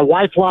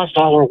wife lost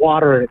all her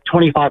water at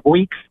 25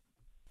 weeks.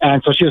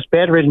 And so she was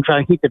bedridden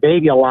trying to keep the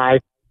baby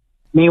alive.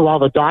 Meanwhile,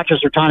 the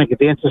doctors are trying to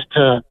convince us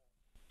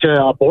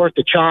to abort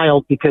the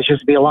child because there's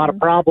going to be a lot of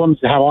problems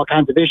and have all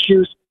kinds of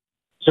issues.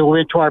 So we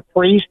went to our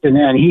priest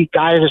and he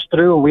guided us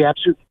through, and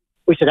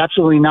we said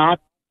absolutely not.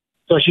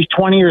 So she's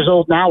 20 years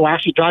old now. We're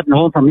actually driving her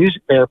home from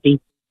music therapy.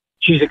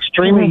 She's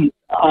extremely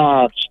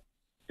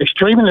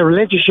extremely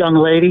religious young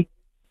lady.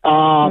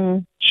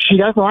 She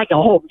doesn't like the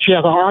whole. She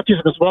has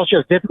autism as well. She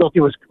has difficulty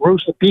with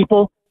groups of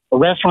people, the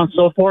restaurants, and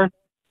so forth.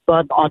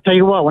 But I'll tell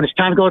you what, when it's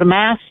time to go to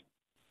mass,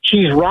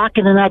 she's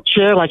rocking in that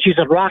chair like she's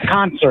at a rock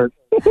concert.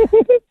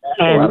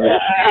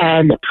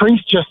 and the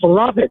priests just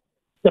love it.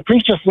 The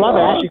priests just love it.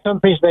 Actually, some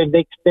priests,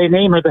 they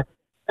name her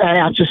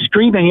and just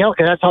screaming,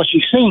 because that's how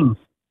she sings.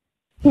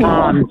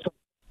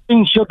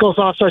 She'll go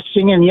off, start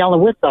singing and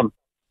yelling with them.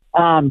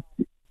 And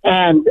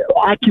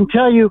I can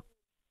tell you,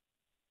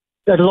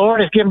 the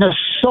Lord has given us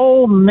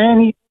so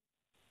many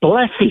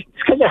blessings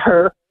because of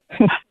her.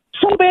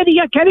 So many,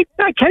 I can't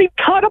even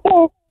cut them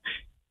all.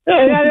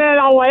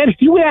 And if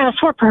you ask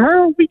for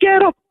her, we get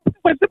them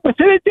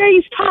within a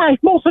day's time,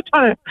 most of the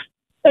time.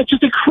 It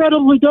just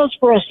incredibly does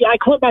for us. I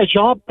quit my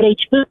job at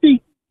age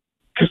 50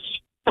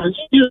 because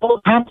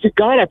times to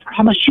God, I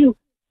promise you,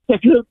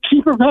 if you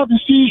keep her from the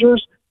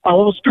seizures, I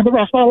will spend the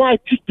rest of my life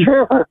taking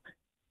care of her.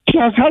 She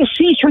has had a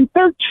seizure in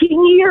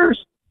 13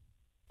 years.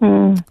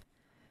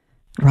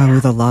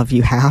 Rahul, the love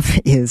you have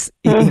is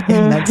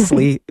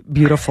immensely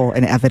beautiful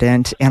and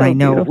evident. And so I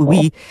know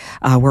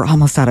we're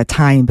almost out of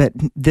time, but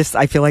this,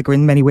 I feel like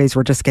in many ways,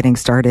 we're just getting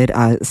started.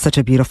 Such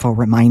a beautiful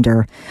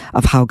reminder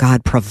of how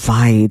God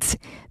provides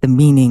the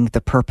meaning,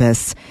 the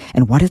purpose,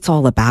 and what it's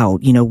all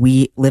about.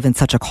 We live in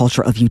such a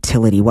culture of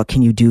utility. What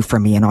can you do for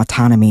me? And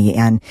autonomy.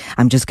 And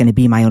I'm just going to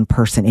be my own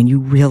person. And you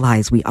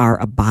realize we are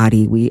a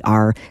body. We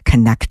are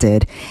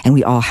connected and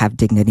we all have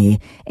dignity.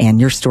 And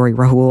your story,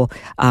 Rahul,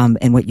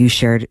 and what you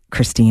shared,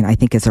 Christine, I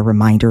think is a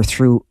reminder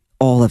through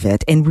all of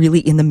it. And really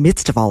in the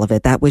midst of all of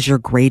it, that was your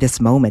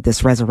greatest moment,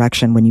 this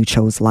resurrection when you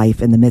chose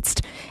life in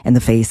the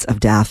face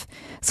of death.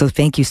 So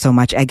thank you so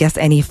much. I guess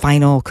any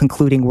final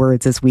concluding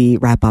words as we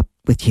wrap up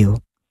with you?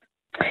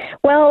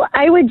 Well,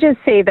 I would just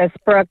say this,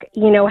 Brooke,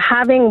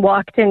 having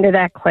walked into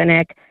that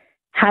clinic,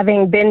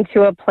 having been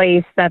to a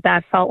place that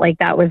felt like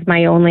that was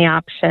my only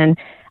option,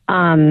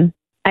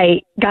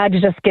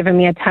 God's just given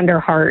me a tender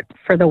heart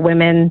for the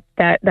women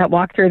that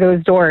walk through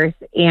those doors.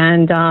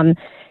 And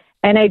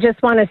I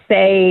just want to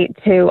say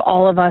to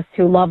all of us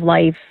who love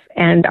life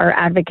and are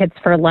advocates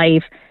for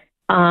life,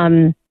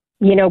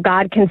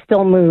 God can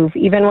still move.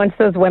 Even once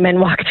those women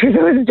walk through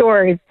those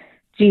doors,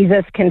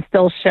 Jesus can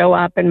still show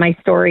up. And my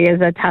story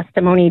is a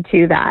testimony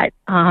to that.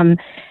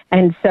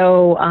 And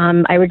so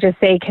I would just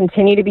say,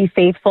 continue to be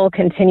faithful,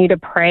 continue to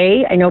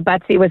pray. I know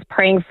Betsy was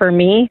praying for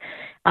me.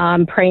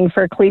 Praying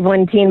for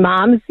Cleveland teen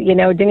moms, I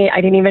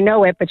didn't even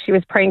know it, but she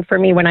was praying for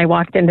me when I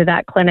walked into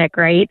that clinic.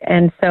 Right.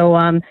 And so,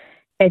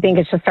 I think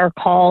it's just our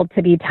call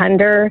to be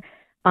tender,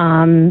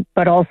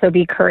 but also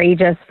be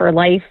courageous for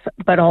life,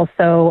 but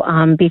also,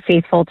 be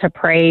faithful to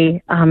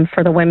pray,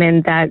 for the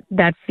women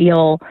that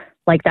feel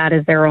like that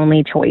is their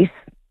only choice.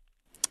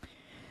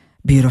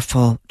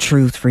 Beautiful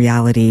truth,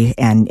 reality,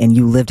 and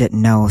you lived it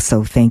and know.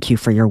 So thank you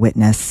for your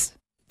witness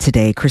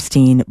today.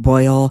 Christine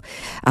Boyle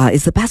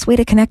is the best way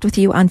to connect with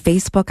you on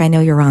Facebook. I know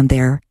you're on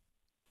there.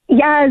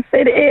 Yes,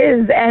 it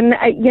is. And,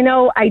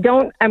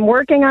 I'm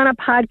working on a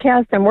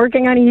podcast. I'm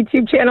working on a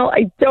YouTube channel.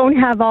 I don't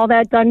have all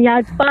that done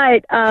yet,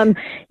 but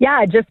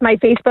just my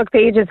Facebook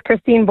page is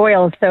Christine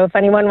Boyle. So if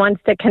anyone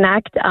wants to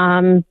connect,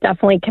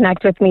 definitely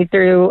connect with me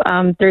through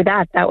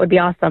that. That would be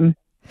awesome.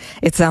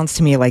 It sounds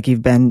to me like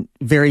you've been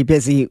very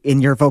busy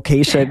in your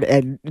vocation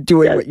and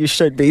doing what you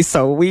should be.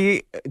 So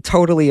we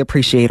totally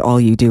appreciate all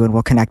you do, and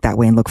we'll connect that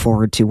way and look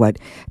forward to what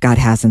God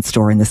has in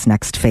store in this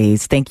next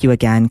phase. Thank you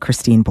again,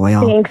 Christine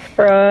Boyle. Thanks,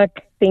 Brooke.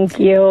 Thank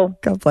you.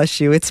 God bless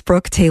you. It's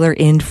Brooke Taylor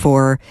in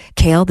for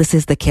Kale. This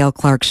is the Kale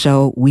Clark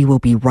Show. We will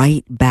be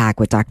right back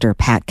with Dr.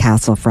 Pat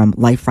Castle from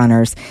Life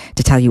Runners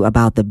to tell you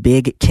about the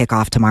big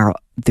kickoff tomorrow,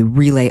 the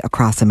Relay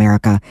Across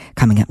America,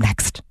 coming up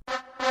next.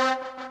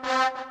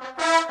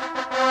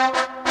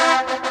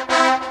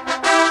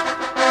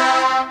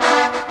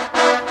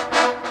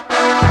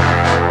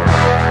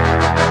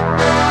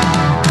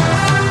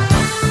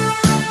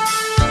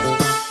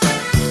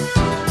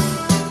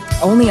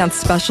 Only on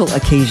special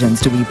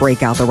occasions do we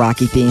break out the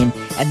Rocky theme,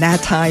 and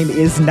that time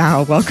is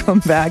now. Welcome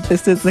back.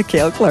 This is the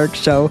Kale Clark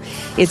Show.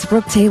 It's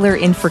Brooke Taylor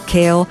in for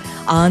Kale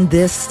on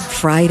this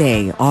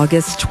Friday,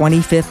 August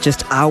 25th,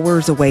 just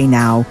hours away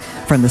now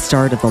from the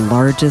start of the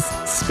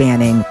largest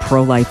spanning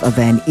pro-life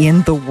event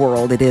in the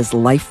world. It is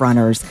Life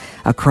Runners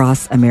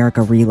Across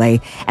America Relay,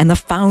 and the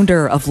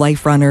founder of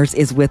Life Runners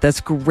is with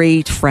us,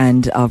 great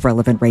friend of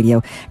Relevant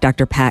Radio,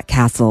 Dr. Pat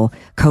Castle,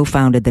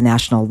 co-founded the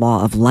National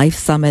Law of Life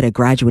Summit, a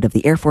graduate of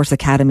the Air Force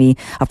Academy,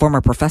 a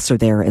former professor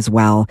there as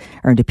well,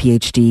 earned a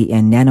PhD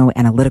in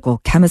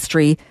nanoanalytical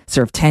chemistry,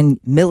 served 10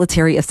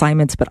 military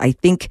assignments, but I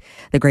think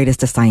the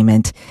greatest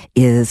assignment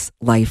is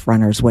Life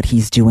Runners, what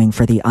he's doing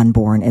for the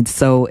unborn, and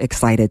so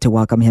excited to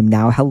welcome him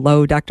now.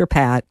 Hello, Dr.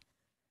 Pat.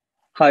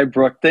 Hi,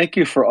 Brooke. Thank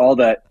you for all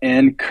that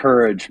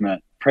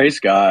encouragement. Praise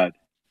God.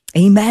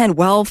 Amen.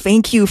 Well,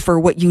 thank you for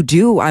what you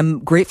do. I'm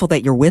grateful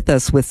that you're with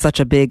us with such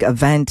a big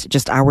event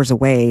just hours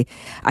away.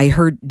 I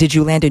heard, did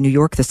you land in New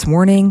York this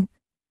morning?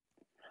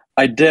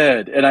 I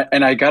did.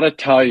 And I got to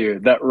tell you,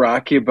 that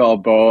Rocky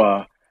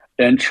Balboa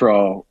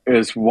intro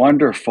is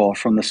wonderful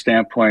from the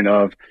standpoint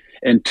of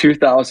In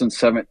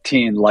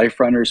 2017, Life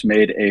Runners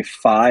made a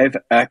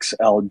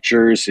 5XL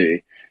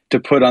jersey to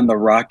put on the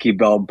Rocky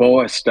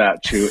Balboa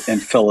statue in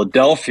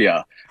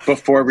Philadelphia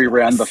before we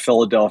ran the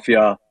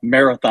Philadelphia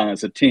Marathon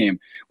as a team.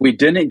 We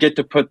didn't get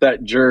to put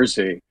that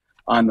jersey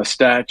on the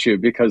statue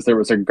because there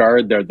was a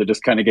guard there that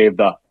just kind of gave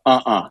the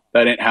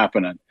that ain't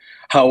happening.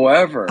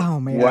 However,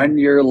 1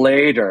 year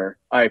later,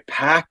 I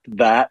packed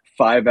that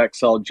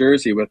 5XL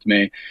jersey with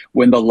me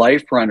when the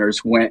Life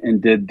Runners went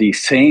and did the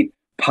St.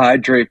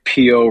 Padre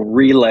Pio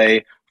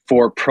relay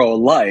for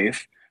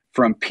pro-life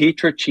from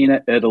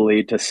Pietrelcina,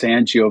 Italy to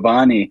San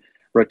Giovanni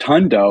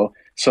Rotondo.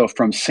 So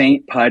from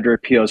St. Padre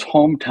Pio's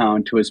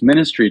hometown to his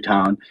ministry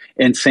town.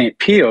 And St.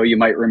 Pio, you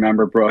might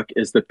remember, Brooke,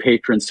 is the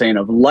patron saint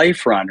of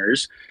Life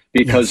Runners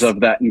because of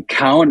that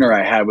encounter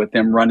I had with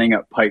him running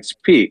up Pikes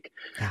Peak.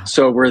 Yeah.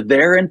 So we're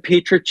there in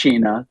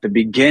Pietrelcina, the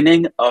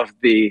beginning of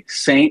the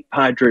St.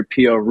 Padre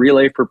Pio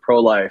relay for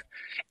pro-life.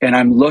 And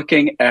I'm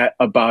looking at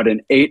about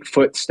an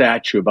 8-foot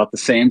statue, about the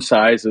same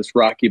size as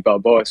Rocky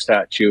Balboa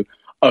statue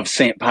of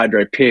St.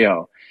 Padre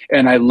Pio.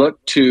 And I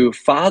looked to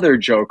Father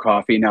Joe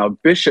Coffey, now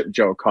Bishop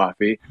Joe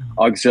Coffey,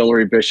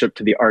 auxiliary bishop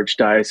to the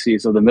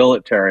Archdiocese of the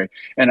Military.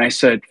 And I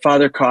said,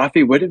 Father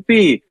Coffey, would it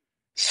be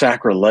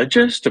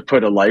sacrilegious to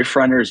put a Life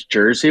Runners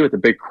jersey with a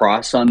big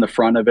cross on the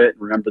front of it,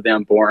 remember the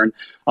unborn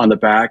on the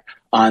back,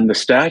 on the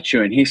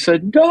statue? And he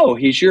said, no,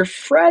 he's your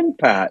friend,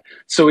 Pat.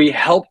 So he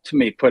helped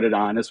me put it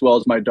on, as well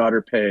as my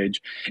daughter,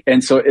 Paige.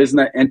 And so isn't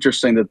that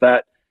interesting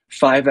that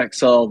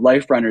 5XL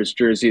Life Runners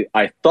jersey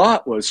I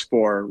thought was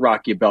for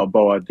Rocky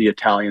Balboa, the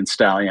Italian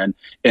stallion.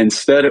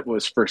 Instead, it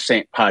was for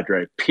St.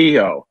 Padre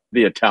Pio,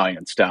 the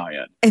Italian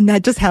stallion. And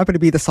that just happened to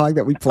be the song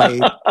that we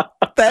played.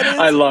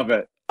 I love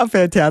it. A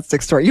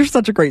fantastic story. You're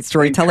such a great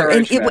storyteller.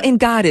 And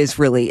God is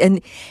really.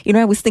 And,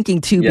 I was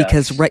thinking too,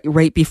 because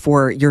right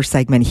before your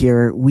segment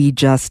here, we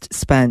just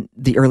spent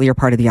the earlier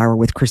part of the hour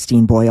with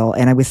Christine Boyle.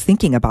 And I was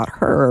thinking about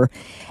her.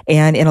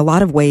 And in a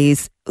lot of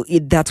ways,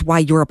 that's why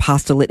your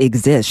apostolate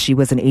exists. She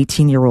was an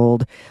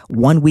 18-year-old,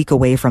 1 week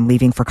away from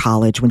leaving for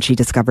college when she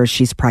discovers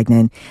she's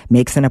pregnant,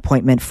 makes an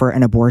appointment for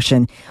an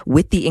abortion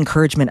with the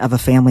encouragement of a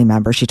family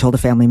member. She told a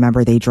family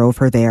member, they drove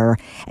her there.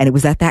 And it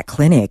was at that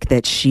clinic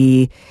that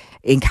she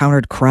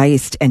encountered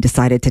Christ and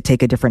decided to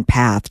take a different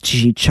path.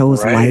 She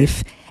chose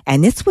life.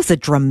 And this was a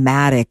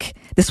dramatic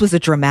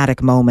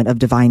moment of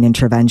divine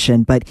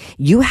intervention. But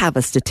you have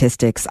a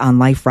statistics on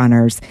Life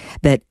Runners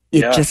that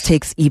it just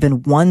takes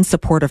even one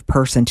supportive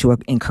person to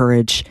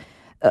encourage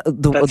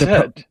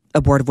the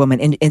abortive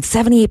woman. And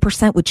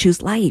 78% would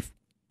choose life.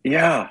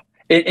 Yeah.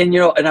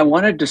 And I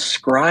want to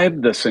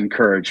describe this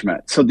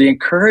encouragement. So the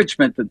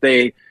encouragement that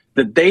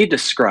they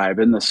describe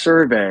in the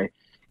survey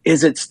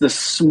is it's the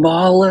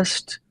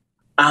smallest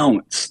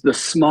ounce, the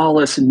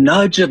smallest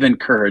nudge of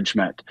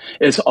encouragement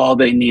is all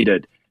they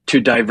needed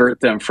to divert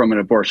them from an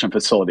abortion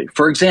facility.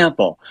 For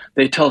example,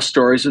 they tell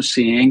stories of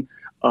seeing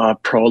a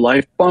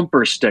pro-life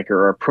bumper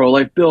sticker or a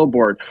pro-life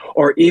billboard,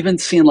 or even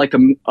seeing like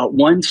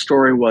one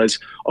story was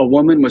a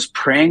woman was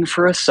praying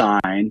for a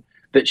sign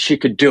that she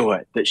could do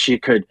it, that she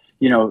could,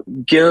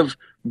 give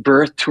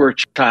birth to her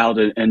child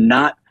and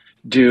not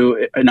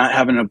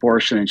have an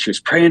abortion. And she was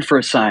praying for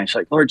a sign. She's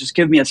like, Lord, just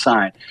give me a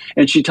sign.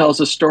 And she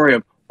tells a story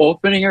of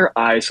opening her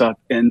eyes up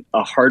in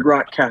a Hard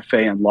Rock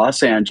Cafe in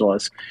Los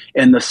Angeles,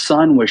 and the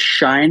sun was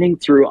shining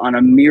through on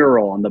a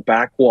mural on the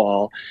back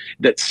wall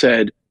that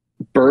said,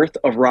 birth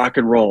of rock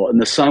and roll.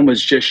 And the sun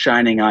was just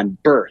shining on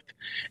birth.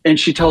 And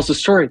she tells the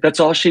story. That's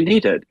all she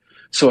needed.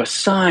 So a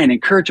sign,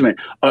 encouragement,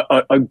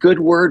 a good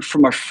word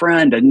from a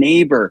friend, a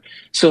neighbor.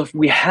 So if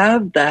we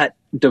have that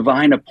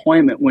divine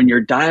appointment when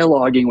you're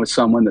dialoguing with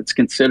someone that's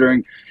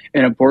considering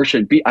an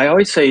abortion, I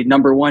always say,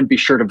 number one, be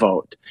sure to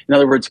vote. In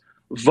other words,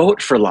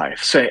 vote for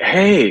life. Say,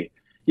 hey,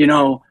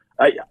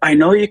 I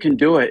know you can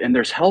do it and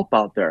there's help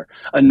out there.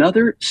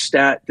 Another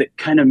stat that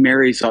kind of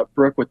marries up,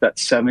 Brooke, with that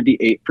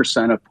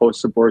 78% of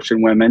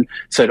post-abortion women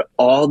said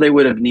all they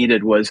would have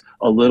needed was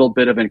a little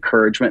bit of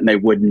encouragement and they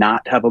would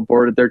not have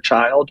aborted their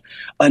child.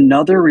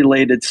 Another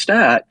related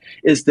stat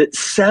is that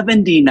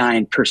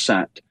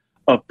 79%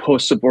 of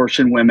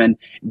post-abortion women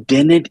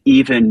didn't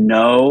even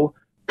know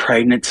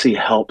pregnancy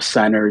help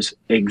centers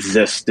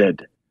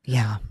existed.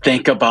 Yeah.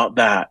 Think about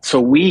that. So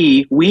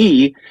we,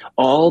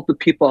 all the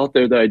people out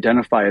there that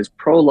identify as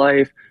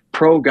pro-life,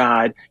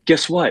 pro-God,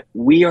 guess what?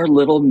 We are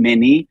little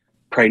mini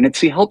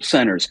pregnancy help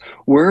centers.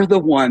 We're the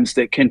ones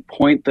that can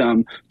point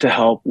them to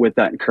help with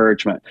that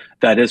encouragement.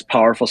 That is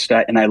powerful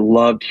stat. And I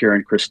loved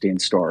hearing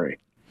Christine's story.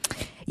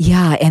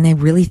 Yeah. And I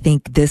really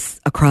think this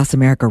Across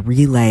America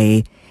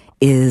relay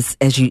is,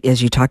 as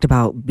you talked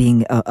about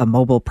being a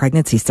mobile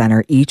pregnancy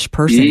center, each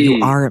person,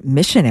 you are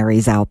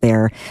missionaries out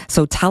there.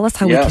 So tell us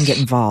how we can get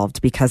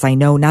involved, because I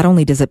know not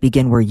only does it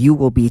begin where you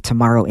will be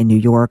tomorrow in New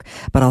York,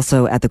 but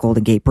also at the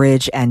Golden Gate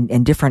Bridge and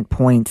in different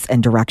points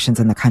and directions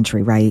in the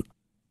country, right?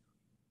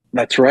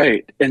 That's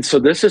right. And so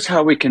this is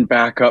how we can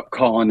back up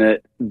calling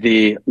it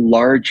the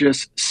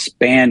largest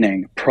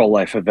spanning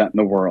pro-life event in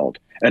the world.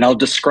 And I'll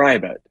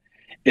describe it.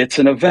 It's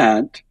an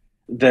event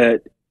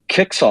that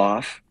kicks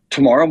off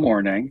tomorrow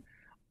morning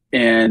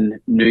in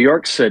New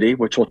York City,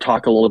 which we'll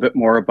talk a little bit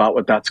more about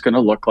what that's going to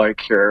look like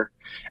here.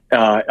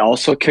 It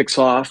also kicks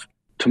off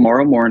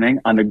tomorrow morning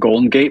on the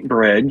Golden Gate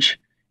Bridge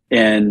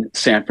in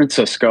San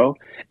Francisco.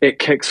 It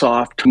kicks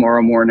off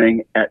tomorrow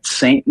morning at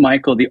St.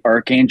 Michael the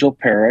Archangel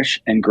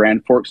Parish in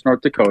Grand Forks,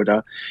 North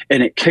Dakota.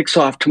 And it kicks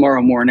off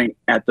tomorrow morning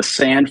at the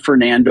San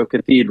Fernando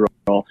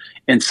Cathedral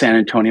in San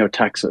Antonio,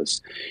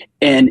 Texas.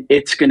 And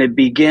it's going to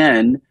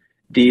begin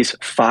these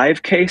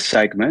 5K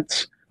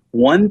segments,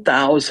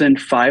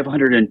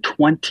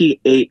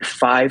 1,528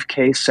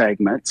 5K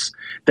segments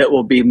that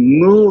will be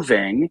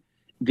moving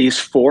these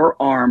four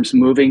arms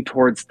moving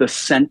towards the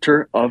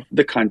center of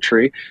the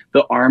country.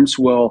 The arms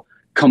will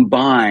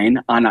combine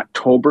on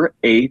October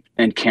 8th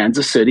in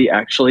Kansas City,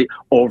 actually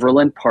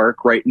Overland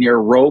Park, right near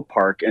Roe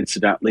Park,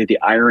 incidentally.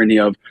 The irony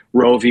of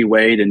Roe v.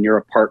 Wade and near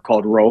a park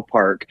called Roe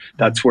Park,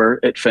 that's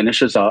where it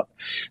finishes up.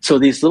 So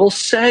these little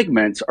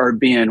segments are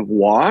being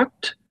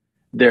walked.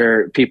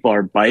 People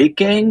are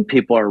biking,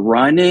 people are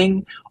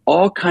running,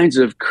 all kinds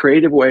of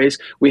creative ways.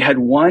 We had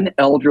one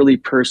elderly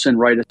person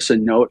write us a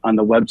note on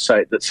the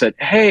website that said,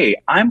 "Hey,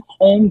 I'm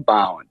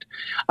homebound.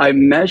 I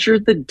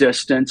measured the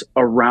distance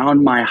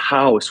around my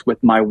house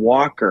with my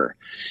walker,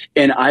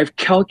 and I've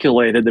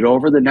calculated that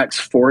over the next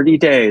 40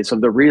 days of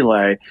the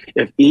relay,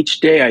 if each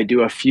day I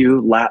do a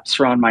few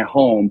laps around my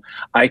home,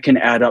 I can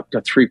add up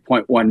to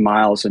 3.1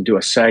 miles and do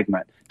a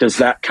segment. Does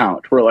that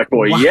count?" We're like,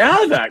 "Well, wow.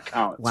 Yeah, that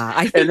counts." Wow,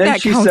 I think and then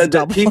that she counts said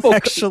double, that people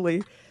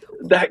actually.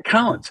 That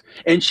counts.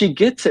 And she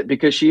gets it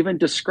because she even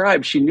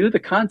described, she knew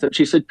the concept.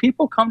 She said,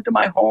 people come to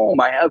my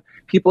home. I have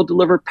people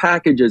deliver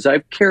packages. I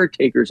have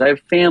caretakers. I have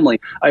family.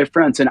 I have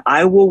friends. And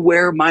I will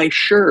wear my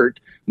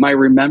shirt, my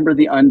Remember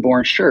the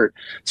Unborn shirt.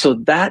 So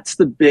that's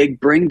the big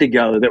bring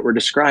together that we're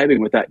describing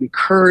with that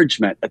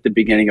encouragement at the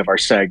beginning of our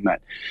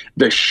segment.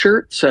 The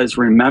shirt says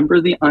Remember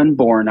the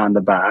Unborn on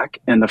the back,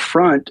 and the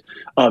front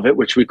of it,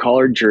 which we call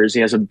our jersey,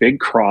 has a big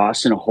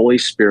cross and a Holy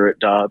Spirit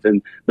dove,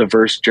 and the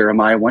verse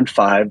Jeremiah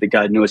 1:5 that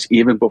God knew us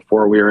even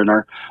before we were in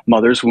our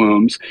mother's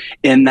wombs.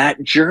 And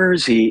that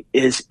jersey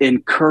is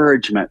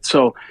encouragement.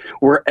 So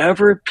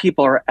wherever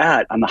people are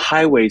at, on the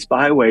highways,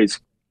 byways,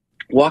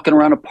 walking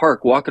around a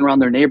park, walking around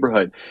their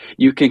neighborhood,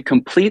 you can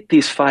complete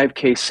these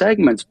 5K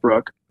segments,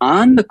 Brooke,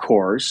 on the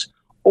course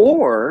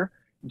or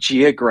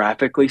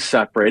geographically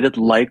separated,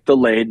 like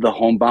the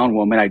homebound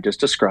woman I just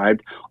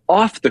described,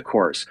 off the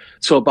course.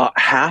 So about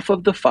half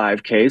of the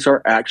 5Ks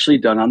are actually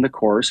done on the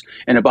course,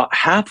 and about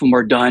half of them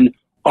are done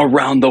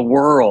around the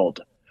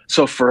world.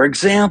 So, for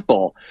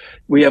example,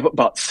 we have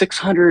about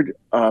 600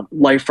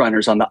 life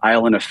runners on the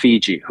island of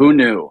Fiji. Who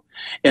knew?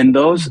 And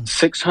those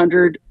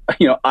 600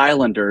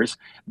 islanders,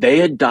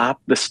 they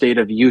adopt the state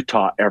of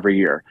Utah every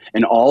year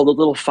and all the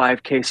little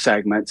 5K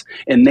segments,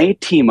 and they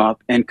team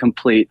up and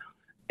complete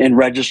and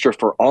register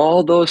for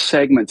all those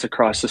segments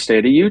across the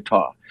state of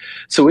Utah.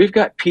 So we've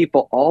got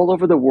people all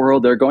over the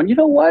world. They're going, you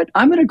know what?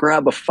 I'm going to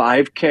grab a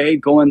 5K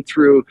going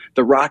through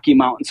the Rocky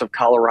Mountains of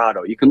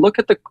Colorado. You can look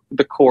at the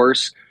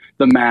course,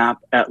 the map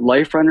at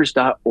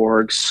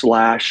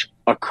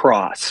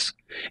liferunners.org/across.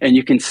 And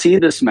you can see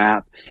this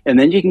map, and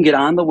then you can get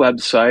on the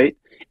website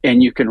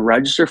and you can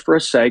register for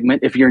a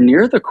segment. If you're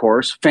near the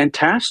course,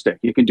 fantastic.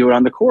 You can do it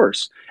on the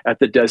course at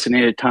the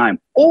designated time.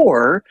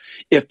 Or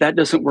if that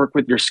doesn't work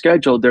with your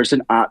schedule, there's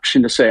an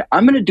option to say,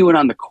 I'm going to do it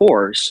on the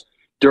course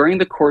during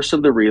the course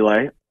of the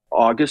relay,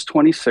 August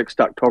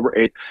 26th, October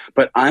 8th,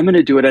 but I'm going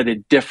to do it at a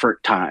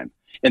different time.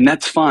 And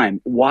that's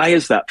fine. Why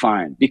is that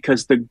fine?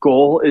 Because the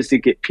goal is to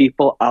get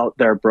people out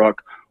there,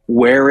 Brooke,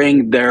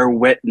 wearing their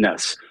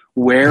witness,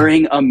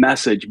 wearing a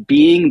message,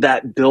 being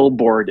that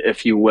billboard,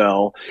 if you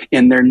will,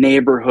 in their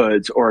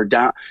neighborhoods or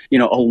down,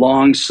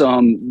 along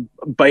some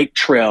bike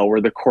trail where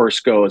the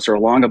course goes, or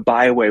along a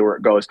byway where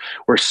it goes,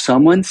 where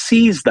someone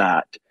sees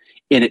that.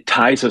 And it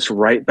ties us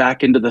right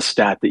back into the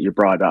stat that you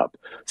brought up.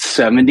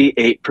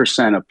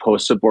 78% of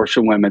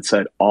post-abortion women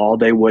said all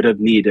they would have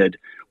needed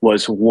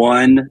was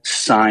one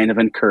sign of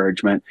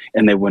encouragement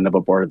and they wouldn't have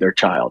aborted their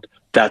child.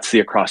 That's the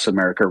Across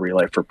America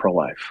Relay for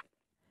Pro-Life.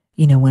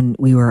 When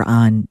we were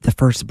on the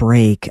first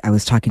break, I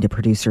was talking to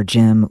producer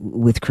Jim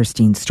with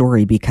Christine's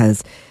story,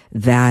 because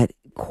that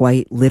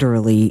quite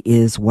literally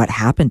is what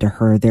happened to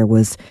her. There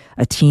was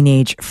a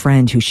teenage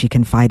friend who she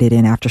confided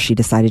in after she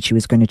decided she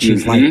was going to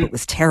choose life, but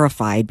was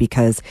terrified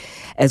because,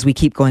 as we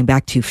keep going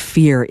back to,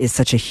 fear is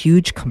such a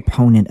huge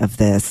component of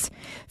this.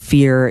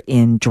 Fear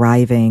in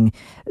driving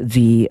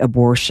the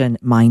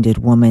abortion-minded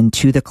woman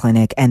to the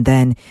clinic. And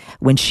then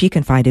when she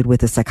confided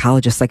with a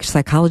psychologist,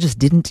 psychologist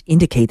didn't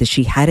indicate that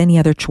she had any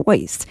other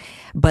choice.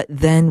 But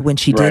then when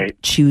she did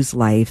choose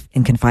life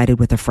and confided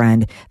with a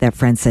friend, that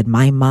friend said,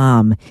 my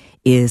mom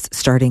is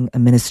starting a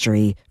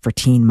ministry for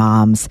teen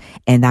moms.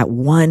 And that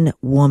one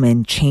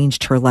woman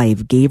changed her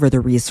life, gave her the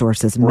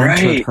resources,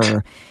 mentored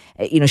her.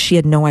 She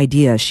had no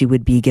idea she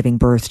would be giving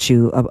birth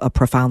to a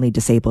profoundly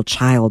disabled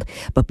child.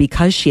 But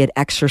because she had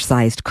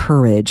exercised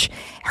courage,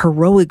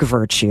 heroic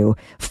virtue,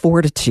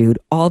 fortitude,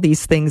 all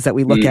these things that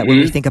we look at when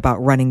we think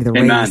about running the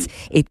race,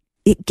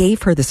 it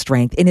gave her the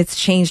strength, and it's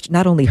changed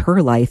not only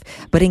her life,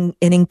 but an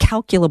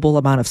incalculable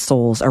amount of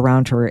souls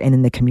around her and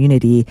in the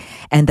community.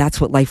 And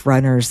that's what Life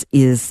Runners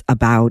is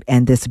about,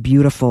 and this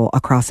beautiful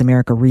Across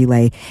America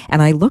relay.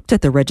 And I looked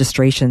at the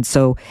registration.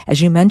 So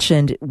as you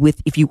mentioned,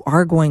 if you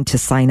are going to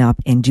sign up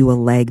and do a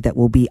leg that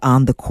will be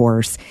on the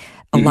course,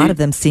 a lot of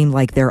them seem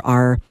like there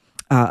are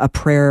a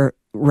prayer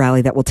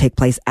rally that will take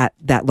place at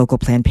that local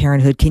Planned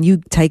Parenthood. Can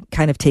you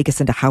kind of take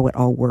us into how it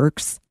all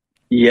works?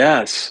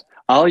 Yes.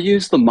 I'll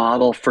use the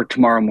model for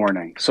tomorrow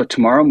morning. So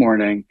tomorrow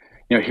morning,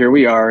 here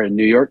we are in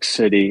New York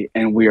City,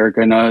 and we are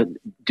going to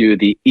do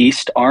the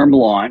East Arm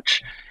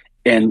launch.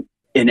 And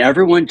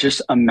everyone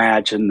just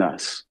imagine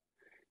this.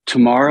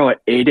 Tomorrow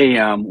at 8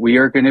 a.m., we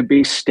are going to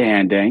be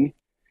standing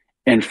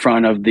in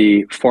front of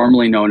the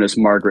formerly known as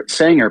Margaret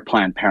Sanger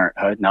Planned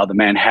Parenthood, now the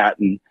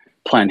Manhattan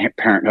Planned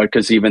Parenthood,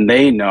 because even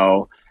they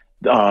know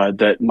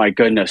that, my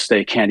goodness,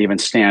 they can't even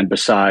stand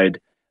beside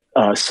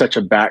such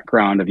a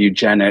background of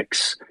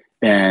eugenics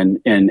and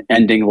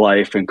ending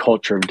life and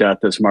culture of death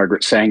as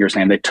Margaret Sanger's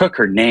name. They took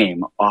her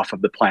name off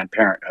of the Planned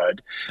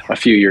Parenthood a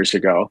few years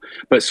ago.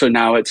 But so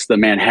now it's the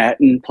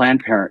Manhattan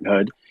Planned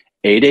Parenthood,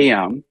 8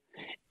 a.m.,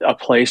 a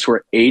place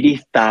where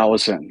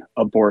 80,000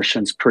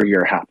 abortions per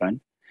year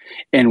happen.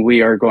 And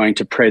we are going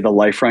to pray the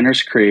Life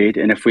Runners Creed.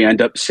 And if we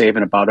end up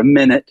saving about a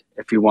minute,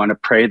 if you want to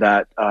pray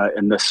that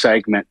in this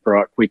segment,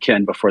 Brooke, we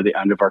can before the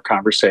end of our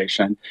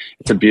conversation.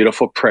 It's a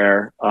beautiful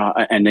prayer,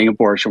 ending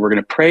abortion. We're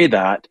going to pray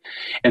that.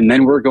 And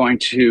then we're going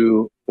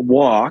to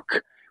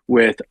walk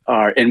with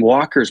and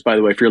walkers, by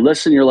the way, if you're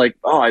listening, you're like,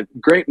 oh,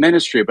 great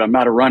ministry, but I'm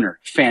not a runner.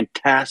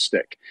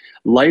 Fantastic.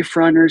 Life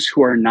runners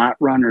who are not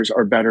runners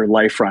are better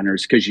life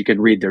runners because you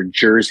can read their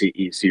jersey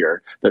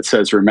easier that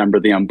says, remember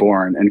the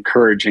unborn,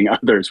 encouraging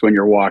others when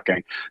you're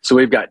walking. So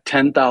we've got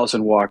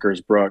 10,000 walkers,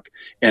 Brooke,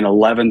 and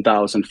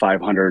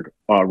 11,500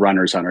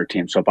 runners on our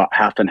team. So about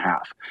half and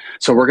half.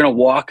 So we're going to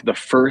walk the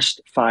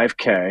first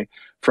 5K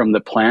from the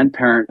Planned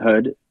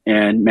Parenthood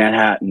in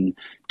Manhattan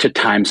to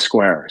Times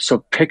Square. So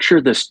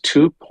picture this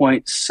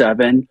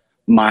 2.7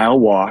 mile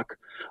walk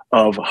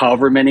of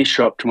however many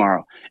show up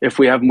tomorrow. If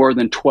we have more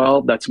than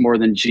 12, that's more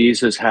than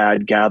Jesus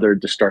had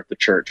gathered to start the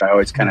church. I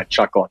always kind of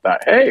chuckle at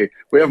that. Hey,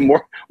 we have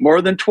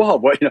more than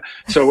 12.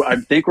 So I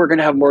think we're going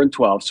to have more than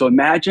 12. So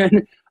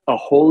imagine a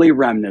holy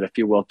remnant, if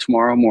you will,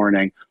 tomorrow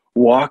morning,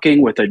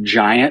 walking with a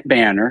giant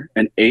banner,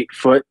 an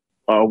 8-foot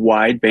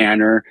wide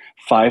banner,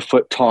 5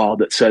 foot tall,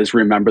 that says,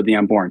 remember the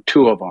unborn,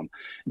 2 of them.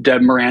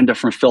 Deb Miranda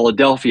from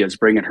Philadelphia is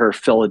bringing her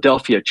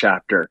Philadelphia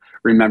chapter,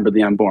 Remember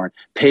the Unborn.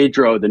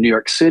 Pedro, the New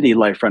York City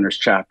Life Runners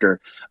chapter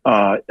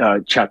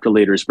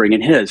leader, is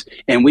bringing his.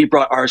 And we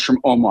brought ours from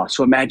Omaha.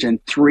 So imagine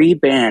 3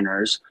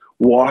 banners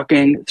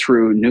walking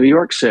through New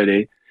York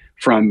City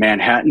from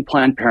Manhattan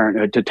Planned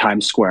Parenthood to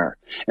Times Square.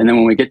 And then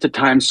when we get to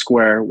Times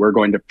Square, we're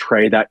going to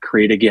pray that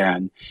creed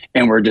again.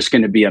 And we're just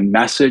going to be a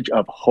message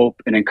of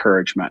hope and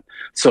encouragement.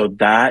 So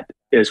that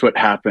is what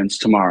happens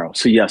tomorrow.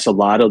 So yes, a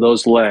lot of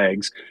those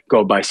legs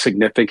go by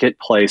significant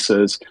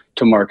places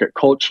to market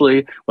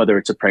culturally, whether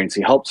it's a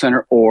pregnancy help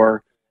center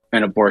or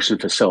an abortion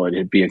facility.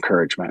 It'd be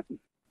encouragement.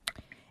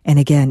 And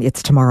again,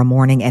 it's tomorrow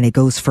morning, and it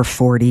goes for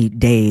 40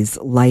 days.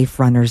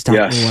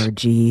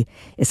 Liferunners.org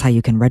is how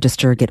you can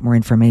register, get more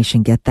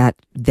information, get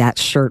that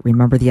shirt,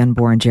 Remember the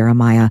Unborn,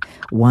 Jeremiah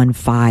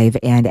 1:5.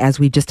 And as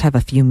we just have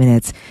a few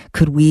minutes,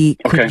 could we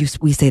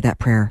say that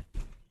prayer?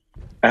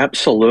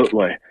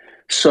 Absolutely.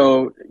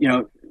 So,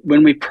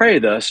 when we pray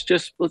this,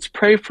 just let's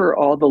pray for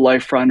all the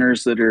life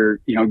runners that are,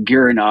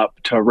 gearing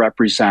up to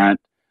represent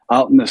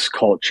out in this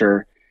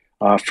culture,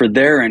 for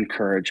their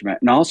encouragement.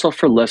 And also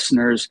for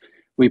listeners,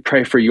 we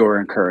pray for your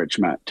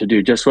encouragement to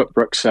do just what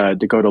Brooke said,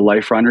 to go to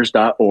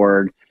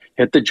liferunners.org,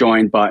 hit the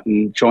join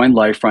button, join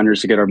Life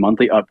Runners to get our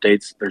monthly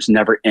updates. There's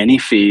never any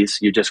fees.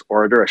 You just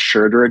order a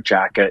shirt or a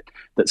jacket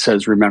that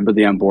says, Remember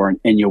the Unborn,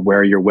 and you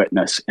wear your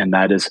witness, and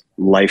that is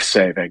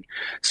life-saving.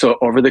 So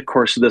over the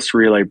course of this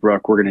relay,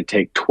 Brooke, we're going to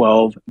take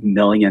 12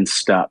 million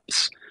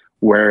steps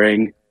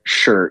wearing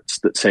shirts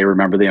that say,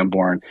 Remember the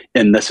Unborn,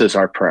 and this is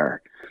our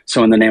prayer.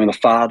 So in the name of the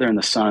Father, and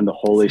the Son, and the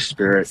Holy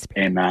Spirit,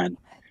 amen.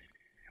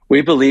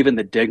 We believe in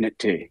the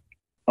dignity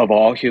of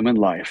all human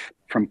life,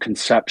 from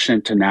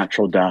conception to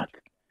natural death.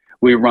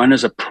 We run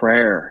as a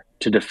prayer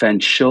to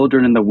defend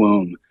children in the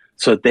womb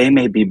so that they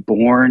may be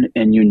born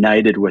and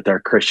united with our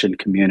Christian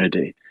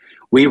community.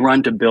 We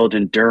run to build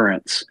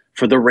endurance,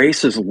 for the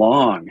race is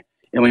long,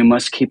 and we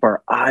must keep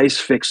our eyes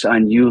fixed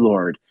on you,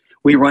 Lord.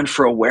 We run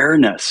for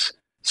awareness,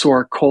 so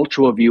our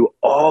culture will view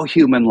all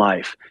human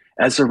life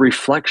as a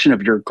reflection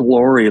of your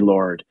glory,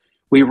 Lord.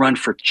 We run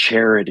for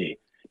charity,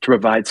 to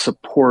provide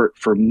support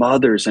for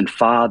mothers and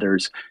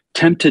fathers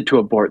tempted to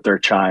abort their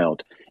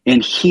child,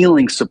 and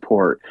healing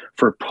support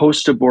for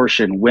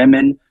post-abortion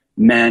women,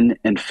 men,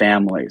 and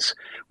families.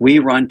 We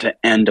run to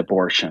end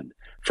abortion,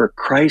 for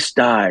Christ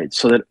died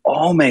so that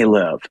all may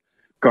live.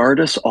 Guard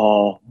us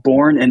all,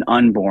 born and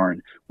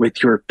unborn,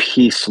 with your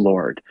peace,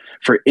 Lord.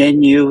 For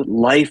in you,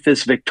 life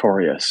is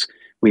victorious.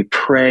 We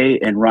pray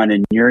and run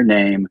in your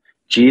name,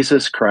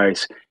 Jesus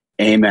Christ.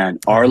 Amen.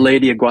 Our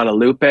Lady of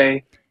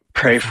Guadalupe,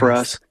 Pray for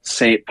us.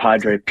 St.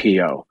 Padre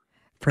Pio,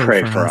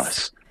 pray for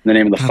us. In the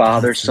name of the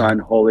Father, Son,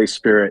 Holy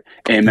Spirit.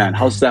 Amen.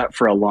 How's that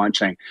for a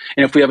launching?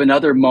 And if we have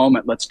another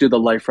moment, let's do the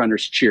Life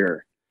Runners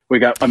cheer. We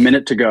got a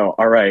minute to go.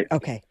 All right.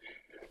 Okay.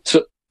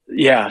 So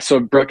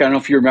Brooke, I don't know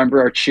if you remember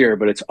our cheer,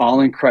 but it's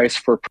all in Christ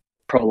for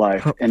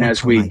pro-life. And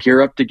as we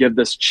gear up to give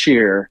this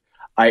cheer,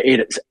 I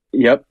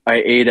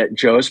ate at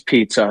Joe's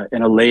Pizza,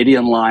 and a lady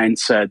in line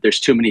said, there's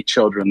too many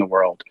children in the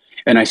world.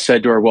 And I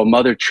said to her, well,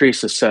 Mother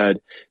Teresa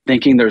said,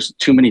 thinking there's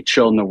too many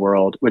children in the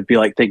world would be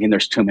like thinking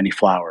there's too many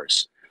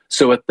flowers.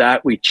 So with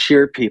that, we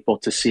cheer people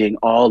to seeing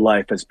all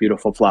life as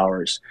beautiful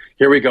flowers.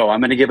 Here we go. I'm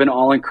going to give an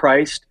all in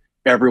Christ.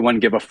 Everyone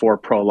give a for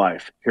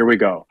pro-life. Here we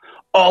go.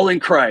 All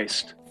in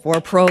Christ. For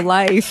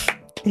pro-life.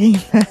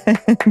 Amen.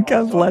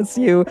 God bless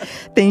you.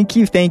 Thank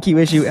you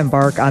as you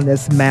embark on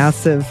this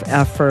massive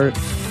effort.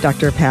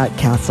 Dr. Pat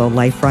Castle,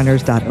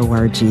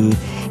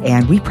 liferunners.org.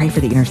 And we pray for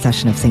the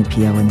intercession of St.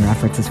 Pio in your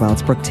efforts as well.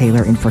 It's Brooke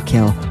Taylor in for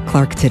Cale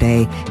Clark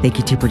today. Thank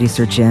you to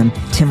producer Jim.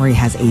 Timmery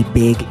has a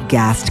big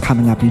guest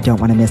coming up. You don't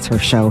want to miss her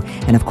show.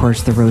 And of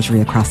course, the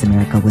Rosary Across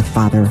America with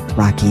Father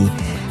Rocky.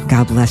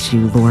 God bless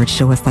you, Lord.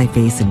 Show us thy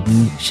face and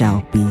we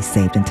shall be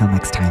saved. Until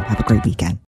next time, have a great weekend.